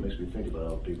life. So it makes me think about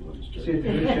all the people in this church. See, it's a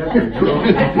good shepherd.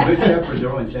 Good shepherd, there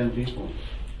are only 10 people.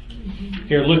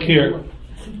 Here, look here.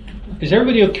 Is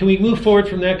everybody okay? Can we move forward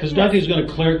from that? Because Dante's going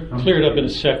to clear it up in a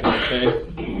second, okay?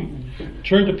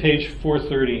 Turn to page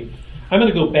 430. I'm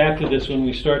going to go back to this when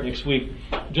we start next week,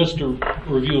 just to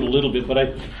review it a little bit, but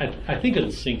I think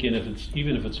it'll sink in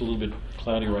even if it's a little bit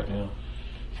cloudy right now.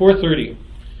 430.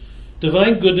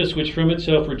 Divine goodness, which from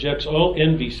itself rejects all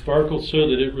envy, sparkles so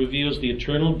that it reveals the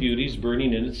eternal beauties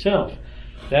burning in itself.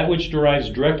 That which derives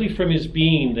directly from his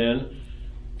being,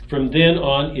 from then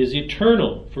on, is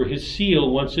eternal, for his seal,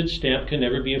 once it's stamped, can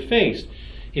never be effaced.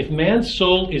 If man's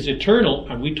soul is eternal,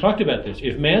 and we talked about this,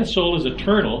 if man's soul is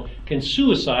eternal, can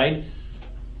suicide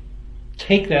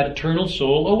take that eternal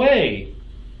soul away?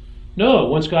 No,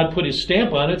 once God put his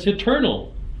stamp on it, it's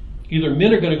eternal. Either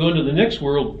men are going to go into the next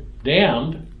world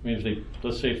damned, I mean,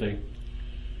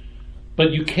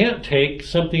 but you can't take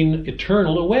something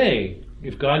eternal away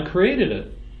if God created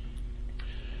it.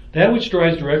 That which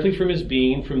derives directly from his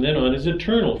being, from then on, is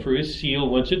eternal, for his seal,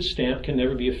 once it's stamped, can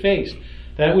never be effaced.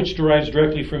 That which derives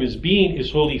directly from his being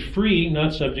is wholly free,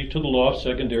 not subject to the law of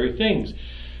secondary things.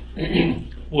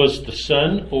 Was the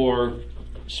Son or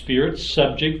Spirit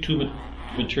subject to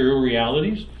material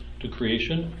realities, to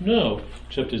creation? No,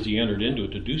 except as he entered into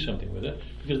it to do something with it,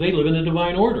 because they live in a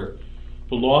divine order.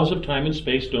 The laws of time and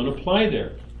space don't apply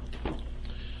there.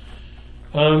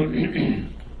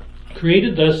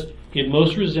 Created thus, it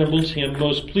most resembles him,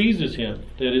 most pleases him.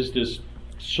 That is, this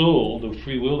soul, the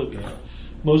free will of God,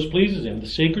 most pleases him. The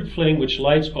sacred flame which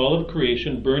lights all of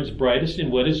creation burns brightest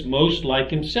in what is most like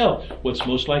himself. What's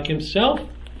most like himself?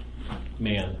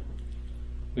 Man.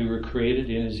 We were created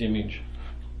in his image.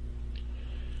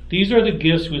 These are the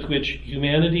gifts with which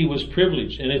humanity was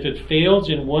privileged, and if it fails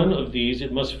in one of these,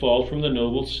 it must fall from the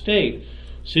noble state.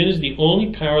 Sin is the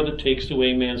only power that takes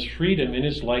away man's freedom in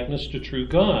his likeness to true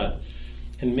God,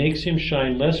 and makes him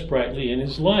shine less brightly in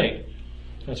his light.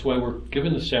 That's why we're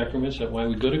given the sacraments, that's why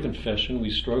we go to confession. We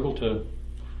struggle to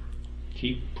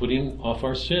keep putting off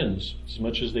our sins as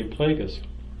much as they plague us.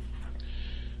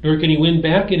 Nor can he win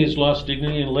back in his lost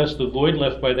dignity unless the void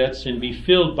left by that sin be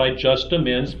filled by just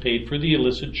amends paid for the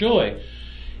illicit joy.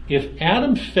 If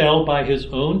Adam fell by his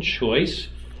own choice,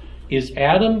 is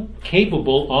Adam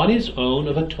capable on his own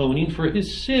of atoning for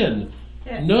his sin?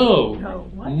 No.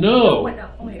 No.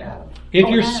 If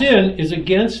your sin is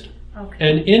against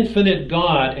an infinite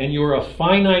God and you're a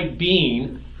finite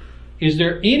being, is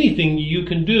there anything you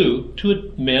can do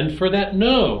to amend for that?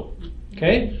 No.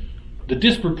 Okay? The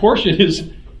disproportion is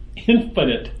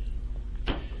infinite.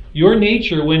 Your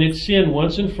nature, when it sinned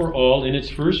once and for all in its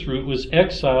first root, was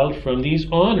exiled from these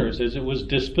honors as it was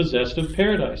dispossessed of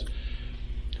paradise.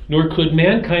 Nor could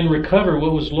mankind recover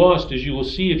what was lost, as you will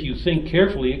see if you think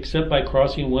carefully, except by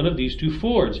crossing one of these two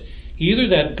fords. Either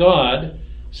that God,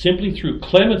 simply through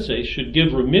clemency should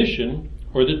give remission,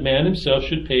 or that man himself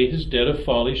should pay his debt of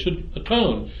folly, should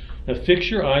atone. Now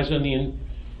fix your eyes on the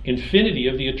infinity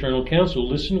of the eternal counsel.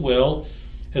 Listen well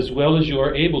as you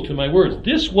are able to my words.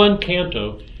 This one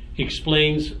canto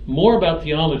explains more about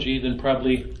theology than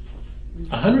probably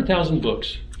 100,000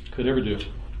 books could ever do.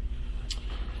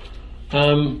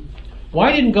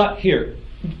 Why didn't God here?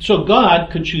 So God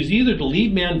could choose either to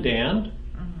leave man damned,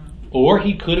 or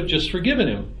he could have just forgiven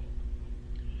him.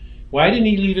 Why didn't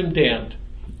he leave him damned?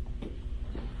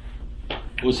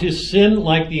 Was his sin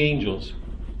like the angels?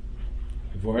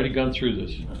 We've already gone through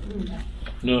this.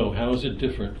 No, how is it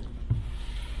different?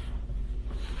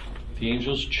 The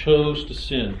angels chose to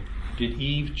sin. Did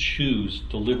Eve choose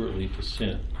deliberately to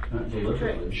sin? Not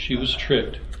deliberately. She was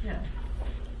tricked. Yeah.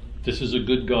 This is a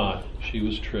good God. She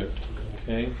was tricked.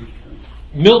 Okay?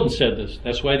 Milton said this.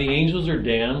 That's why the angels are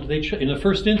damned. In the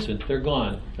first instant, they're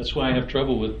gone. That's why I have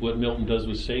trouble with what Milton does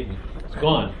with Satan. It's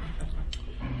gone.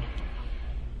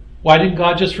 Why didn't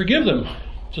God just forgive them?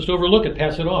 Just overlook it,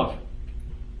 pass it off.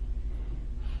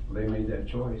 They made that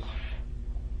choice.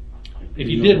 If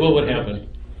he did, what would happen?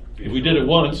 If we did it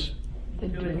once,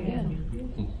 Then do it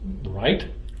again. right?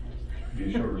 Be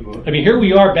a shorter book. I mean, here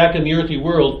we are back in the earthly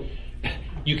world.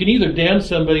 You can either damn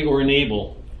somebody or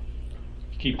enable.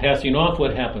 You keep passing off,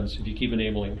 what happens if you keep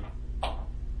enabling?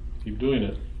 Keep doing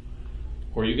it.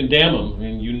 Or you can damn them. I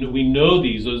mean, we know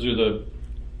these. Those are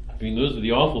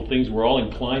the awful things we're all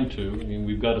inclined to. I mean,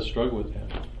 we've got to struggle with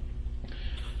that.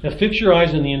 Now fix your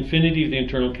eyes on the infinity of the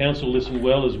eternal counsel. Listen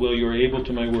well as you are able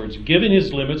to my words. Given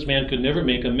his limits, man could never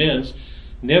make amends.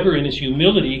 Never in his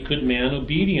humility could man,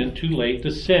 obedient too late,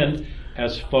 descend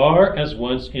as far as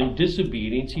once in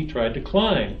disobedience he tried to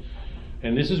climb.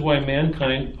 And this is why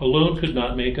mankind alone could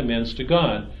not make amends to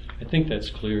God. I think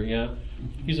that's clear, yeah?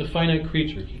 He's a finite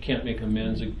creature. He can't make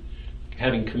amends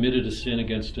having committed a sin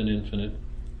against an infinite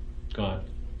God.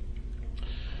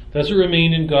 Thus it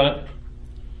remained in God,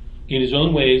 in his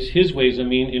own ways,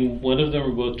 in one of them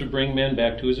or both, to bring man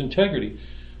back to his integrity.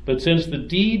 But since the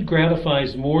deed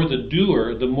gratifies more the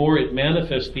doer, the more it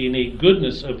manifests the innate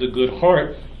goodness of the good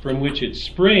heart from which it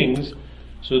springs,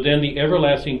 so then the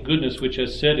everlasting goodness which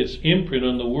has set its imprint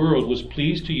on the world was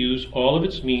pleased to use all of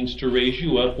its means to raise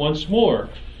you up once more,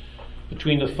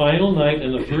 between the final night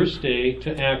and the first day,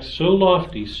 to act so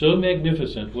lofty, so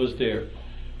magnificent was there,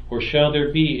 or shall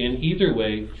there be in either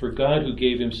way, for God who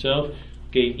gave himself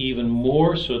gave even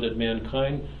more so that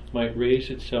mankind might raise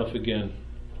itself again,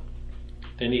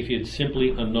 than if he had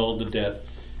simply annulled the debt.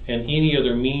 And any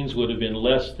other means would have been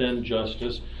less than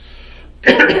justice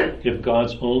if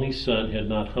God's only Son had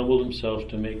not humbled himself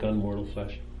to make unmortal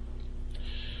flesh.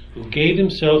 Who gave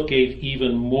himself gave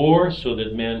even more so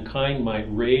that mankind might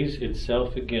raise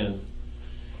itself again.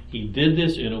 He did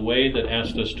this in a way that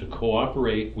asked us to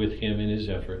cooperate with him in his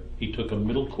effort. He took a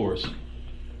middle course.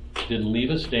 Didn't leave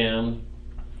us down.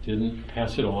 Didn't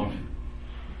pass it off.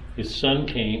 His Son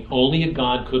came. Only a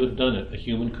God could have done it. A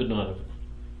human could not have.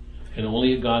 And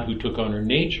only a God who took on our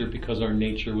nature because our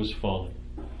nature was fallen.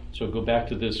 So go back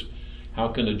to this. How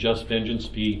can a just vengeance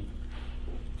be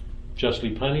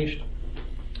justly punished?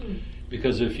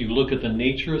 Because if you look at the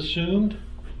nature assumed,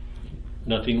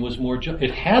 nothing was more just.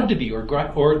 It had to be, or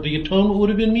the atonement would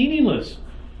have been meaningless.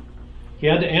 He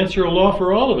had to answer a law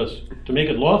for all of us to make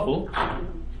it lawful.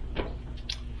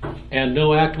 And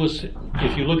no act was,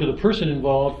 if you look at the person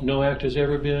involved, no act has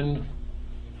ever been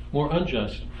more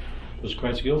unjust. Was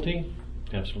Christ guilty?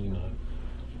 Absolutely not.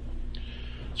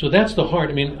 So that's the heart.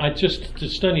 I mean,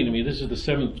 it's stunning to me. This is the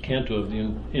 7th canto of the,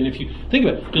 and if you think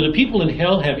about it, do the people in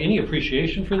hell have any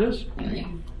appreciation for this?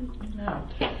 No.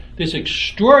 This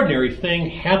extraordinary thing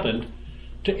happened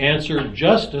to answer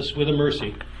justice with a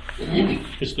mercy.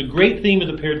 It's the great theme of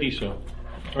the Paradisio.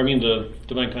 The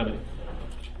Divine Comedy.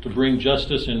 To bring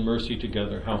justice and mercy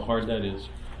together. How hard that is.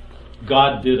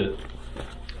 God did it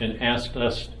and asked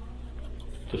us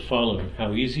to follow him.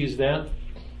 How easy is that?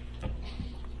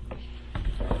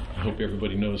 I hope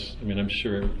everybody knows. I'm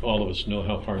sure all of us know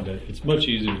how hard that is. It's much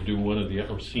easier to do one of the,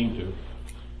 or seem to.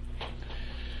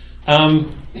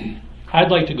 I'd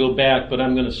like to go back, but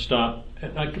I'm going to stop.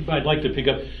 I'd like to pick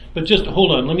up, but just hold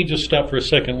on. Let me just stop for a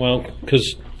second,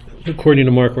 because according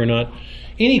to Mark, we're not.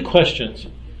 Any questions?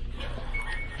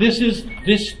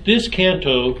 This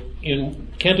canto, in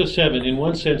Canto 7, in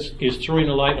one sense, is throwing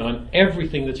a light on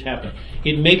everything that's happened.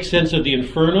 It makes sense of the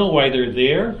inferno, why they're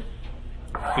there,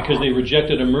 because they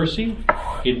rejected a mercy.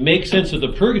 It makes sense of the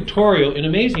purgatorio in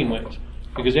amazing ways,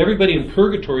 because everybody in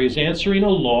purgatory is answering a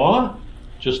law,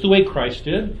 just the way Christ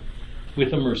did,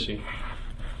 with a mercy.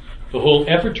 The whole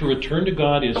effort to return to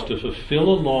God is to fulfill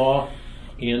a law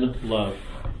in love.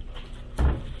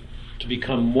 to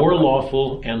become more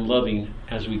lawful and loving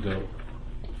as we go.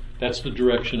 That's the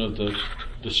direction of the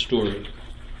story.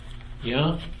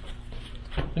 Yeah?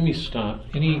 Let me stop.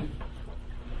 Any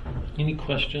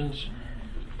questions?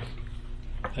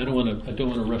 I don't want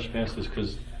to rush past this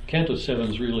because Canto 7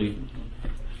 is really,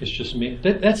 it's just me.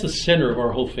 That's the center of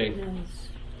our whole faith.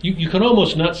 You can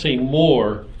almost not say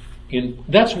more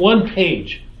that's one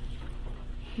page.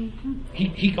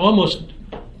 He almost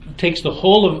takes the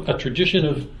whole of a tradition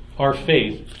of our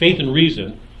faith and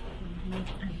reason,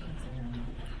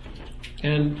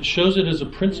 and shows it as a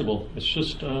principle. It's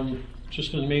just an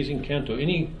amazing canto.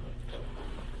 Any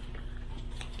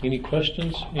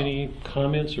questions? Any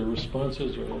comments or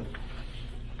responses? Or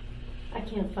I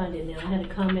can't find it now. I had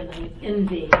a comment on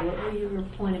envy. What were your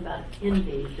point about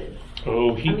envy?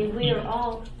 We are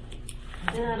all,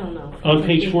 I don't know. On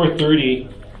page 430.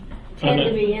 Tend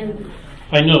to be envy.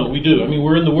 I know, we do.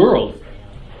 We're in the world.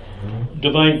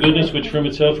 Divine goodness, which from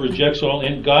itself rejects all,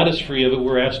 and God is free of it.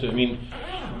 We're asked to.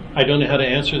 I don't know how to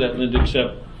answer that, Linda,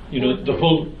 except, the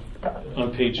whole,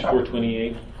 on page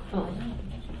 428. Oh.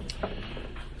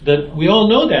 That we all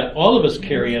know that. All of us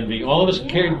carry envy. All of us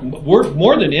carry,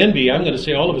 more than envy, I'm going to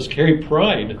say all of us carry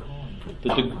pride.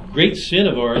 That the great sin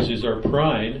of ours is our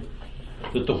pride.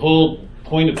 That the whole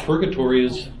point of purgatory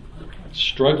is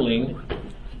struggling.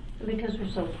 Because we're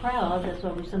so proud, that's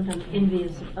why we're sometimes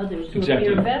envious of others who Exactly.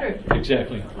 appear better.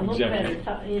 Exactly. Look better.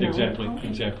 Exactly.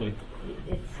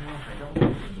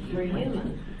 We're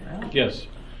human. Yes.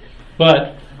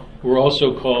 But we're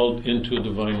also called into a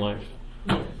divine life.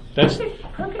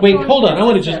 Wait, hold on. I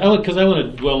want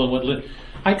to dwell on what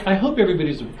I hope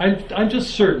everybody's, I'm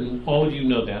just certain all of you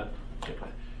know that.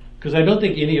 Because I don't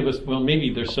think any of us, well, maybe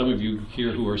there's some of you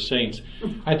here who are saints.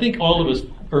 I think all of us,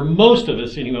 or most of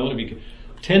us anyway,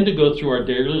 tend to go through our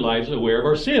daily lives aware of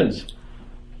our sins.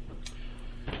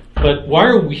 But why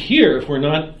are we here if we're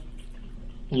not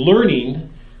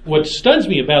learning? What stuns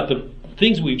me about the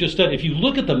things we've just done, if you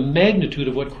look at the magnitude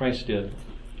of what Christ did,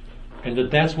 and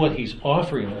that's what He's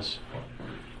offering us,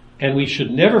 and we should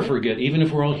never forget, even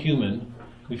if we're all human,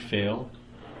 we fail,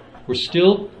 we're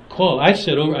still called. I've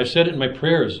said it in my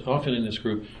prayers often in this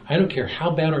group, I don't care how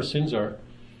bad our sins are.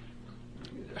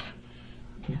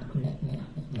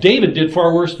 David did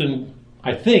far worse than,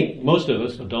 I think, most of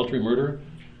us, adultery, murder.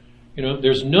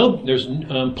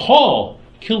 Paul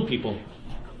killed people.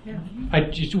 Yeah.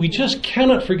 We just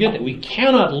cannot forget that. We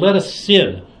cannot let a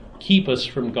sin keep us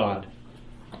from God.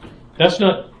 That's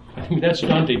that's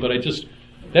Dante, but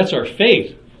that's our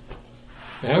faith.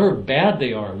 However bad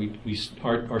they are,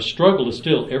 our struggle is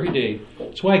still every day.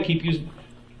 That's why I keep using,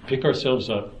 pick ourselves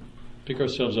up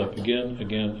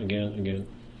again.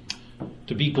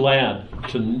 To be glad,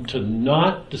 to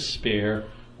not despair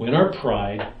when our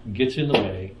pride gets in the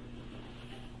way,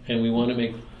 and we want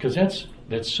to because that's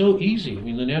so easy.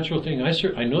 The natural thing,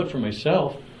 I know it for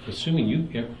myself, assuming we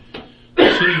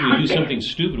do something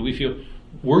stupid, we feel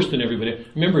worse than everybody.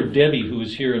 Remember Debbie, who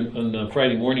was here on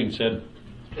Friday morning, said,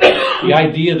 the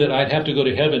idea that I'd have to go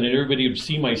to heaven and everybody would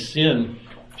see my sin,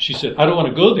 she said, I don't want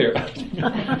to go there.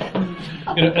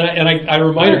 I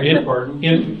remind her,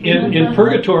 in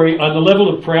purgatory, on the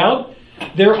level of proud,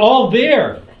 they're all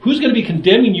there. Who's going to be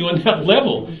condemning you on that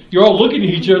level? You're all looking at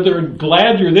each other and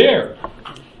glad you're there.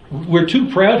 We're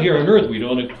too proud here on earth. We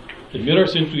don't admit our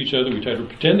sins to each other. We try to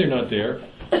pretend they're not there.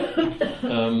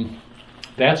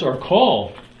 That's our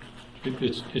call.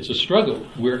 It's a struggle.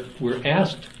 We're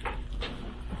asked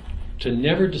to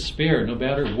never despair, no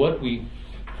matter what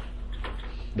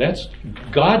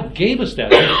God gave us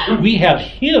that. We have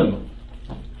Him,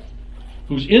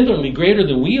 who's infinitely greater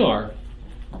than we are.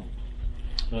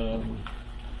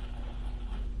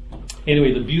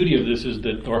 Anyway, the beauty of this is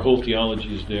that our whole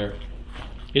theology is there.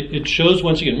 It shows,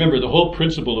 once again, remember, the whole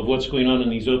principle of what's going on in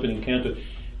these opening cantos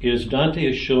is Dante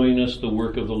is showing us the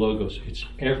work of the Logos. It's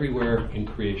everywhere in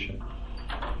creation.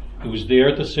 It was there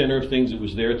at the center of things. It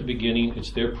was there at the beginning. It's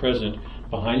there present.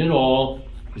 Behind it all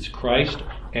is Christ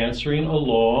answering a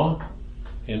law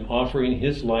and offering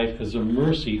His life as a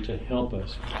mercy to help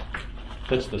us.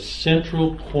 That's the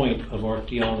central point of our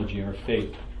theology, our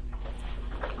faith.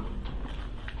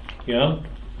 Yeah?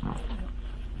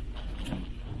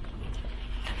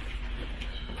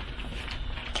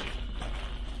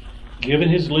 Given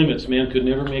His limits, man could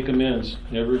never make amends.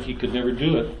 He could never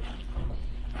do it.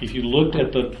 If you looked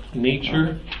at the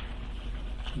nature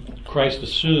Christ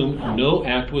assumed, no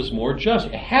act was more just.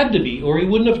 It had to be, or He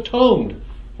wouldn't have atoned.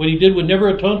 What He did would never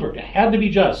atone for it. It had to be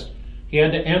just. He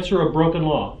had to answer a broken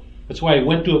law. That's why He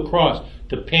went to a cross,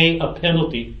 to pay a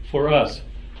penalty for us.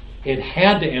 It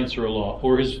had to answer a law,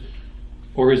 or his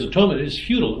atonement is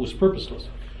futile. It was purposeless.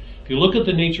 If you look at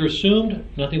the nature assumed,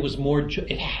 nothing was more.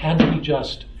 It had to be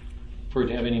just for it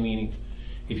to have any meaning.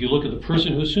 If you look at the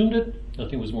person who assumed it,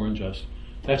 nothing was more unjust.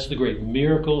 That's the great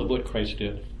miracle of what Christ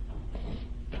did.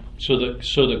 So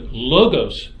the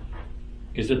Logos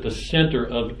is at the center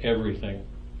of everything.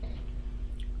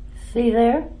 See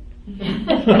there? you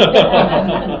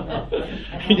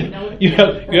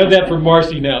have that for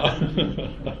Marcy now.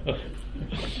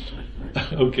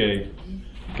 Okay.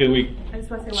 Can we? I just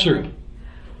want to say one Sure. thing.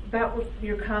 About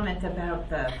your comment about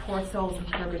the poor souls in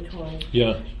purgatory.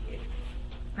 Yeah.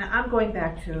 Now, I'm going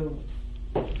back to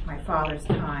my father's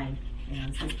time.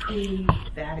 This is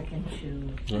pre-Vatican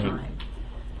II Right. time.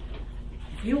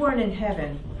 If you weren't in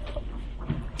heaven,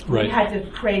 Right. we had to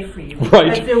pray for you.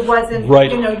 Right. Because there wasn't,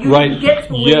 Right. you Right. didn't get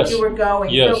to where Yes. you were going.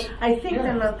 Yes. So I think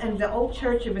in the old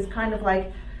church, it was kind of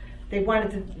like they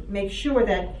wanted to make sure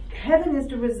that heaven is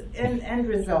the end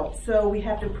result. So we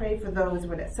have to pray for those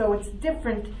with it. So it's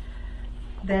different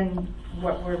than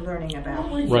what we're learning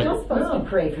about. We're Right. still supposed to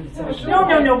pray for the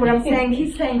No. What I'm saying,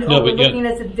 he's saying that No, we're but yeah. looking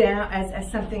as a down,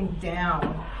 as something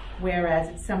down, whereas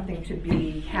it's something to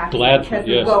be happy Glad for, because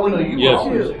yes. we're Well, no, going you Yes. are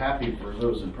always to. happy for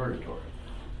those in purgatory.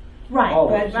 Right,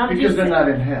 Always. but I'm Because just they're not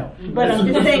in hell. But I'm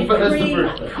just saying, That's the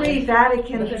first thing.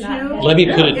 pre-Vatican II, Let me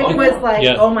put it. it was like,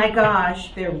 Yeah. oh my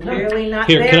gosh, they're really not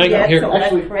Here, there can I- yet, here- so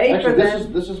let's pray for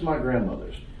them. this is my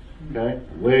grandmother's. Okay,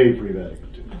 way pre-Vatican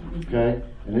II. Okay,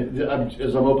 and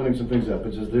as I'm opening some things up,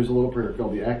 it says there's a little prayer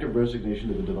called the Act of Resignation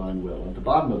to the Divine Will. At the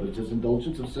bottom of it, it says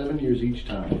indulgence of 7 years each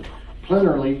time,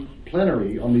 plenary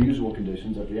on the usual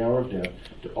conditions at the hour of death,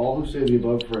 to all who say the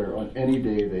above prayer on any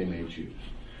day they may choose.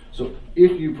 So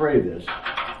if you pray this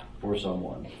for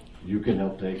someone, you can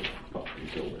help take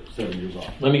 7 years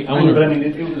off. Let me. But I mean,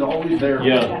 it was always there.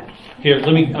 Yeah. Here,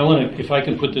 let me. I want to. If I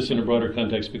can put this in a broader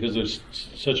context, because there's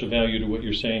such a value to what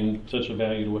you're saying, such a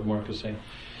value to what Mark is saying.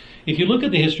 If you look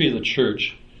at the history of the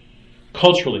church,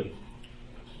 culturally,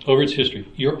 over its history,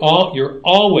 you're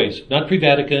always, not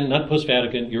pre-Vatican, not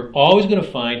post-Vatican, you're always going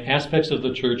to find aspects of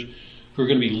the church who are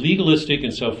going to be legalistic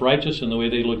and self-righteous in the way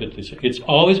they look at this. It's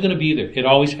always going to be there. It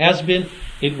always has been.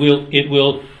 It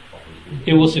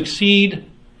will succeed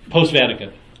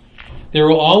post-Vatican. There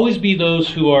will always be those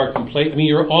who are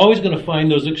you're always going to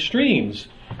find those extremes.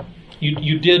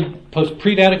 You did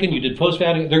pre-Vatican, you did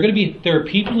post-Vatican. There are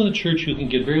people in the church who can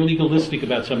get very legalistic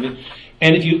about something.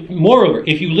 And if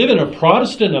you live in a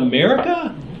Protestant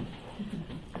America,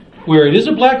 where it is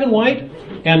a black and white,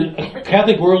 and the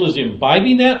Catholic world is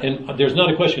imbibing that, and there's not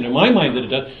a question in my mind that it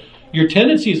does, your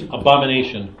tendency is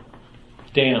abomination,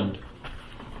 damned.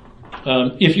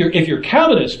 If you're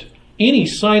Calvinist, any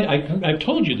sign, I've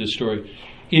told you this story,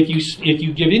 if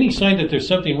you give any sign that there's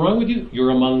something wrong with you,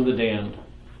 you're among the damned.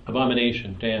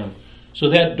 Abomination, damned. So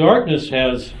that darkness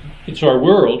it's our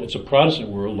world, it's a Protestant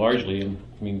world largely,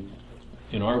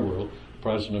 in our world,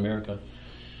 Protestant America.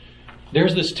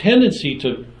 There's this tendency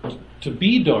to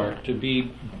be dark, to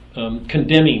be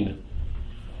condemning.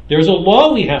 There's a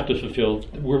law we have to fulfill.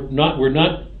 We're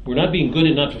not being good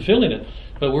in not fulfilling it,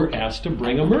 but we're asked to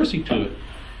bring a mercy to it.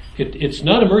 It's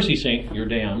not a mercy saying you're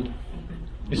damned.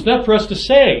 It's not for us to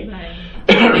say. Right.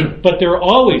 But there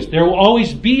will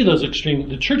always be those extremes.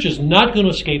 The church is not going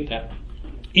to escape that.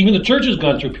 Even the church has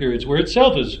gone through periods where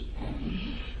itself is.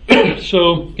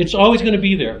 So it's always going to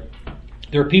be there.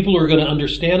 There are people who are going to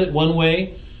understand it one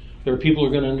way. There are people who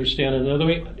are going to understand it another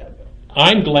way.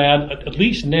 I'm glad, at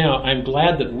least now, I'm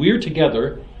glad that we're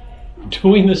together,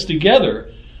 doing this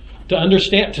together, to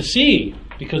understand, to see,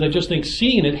 because I just think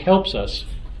seeing it helps us.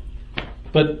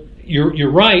 But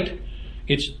you're right.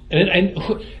 And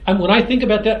when I think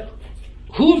about that,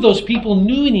 who of those people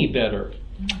knew any better?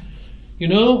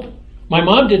 My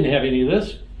mom didn't have any of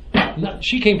this.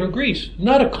 She came from Greece.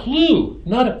 Not a clue.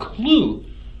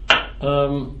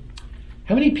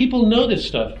 How many people know this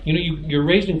stuff? You're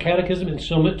raised in catechism, and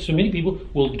so many people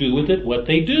will do with it what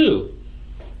they do.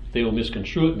 They will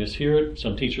misconstrue it, mishear it.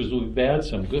 Some teachers will be bad,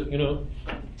 some good.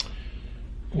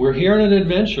 We're here on an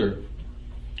adventure.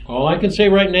 All I can say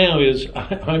right now is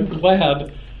I'm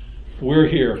glad we're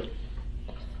here.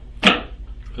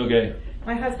 Okay.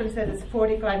 My husband said it's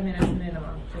 45 minutes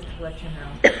minimum, just to let you know.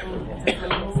 That's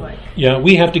what it looks like. Yeah,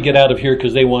 we have to get out of here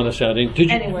because they want us out.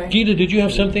 Anyway. Gita, did you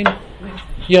have something?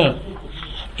 Yeah.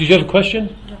 Did you have a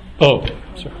question? Oh,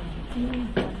 sorry.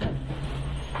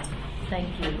 Thank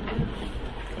you.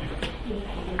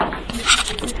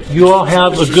 You all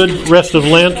have a good rest of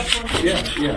Lent. Yeah.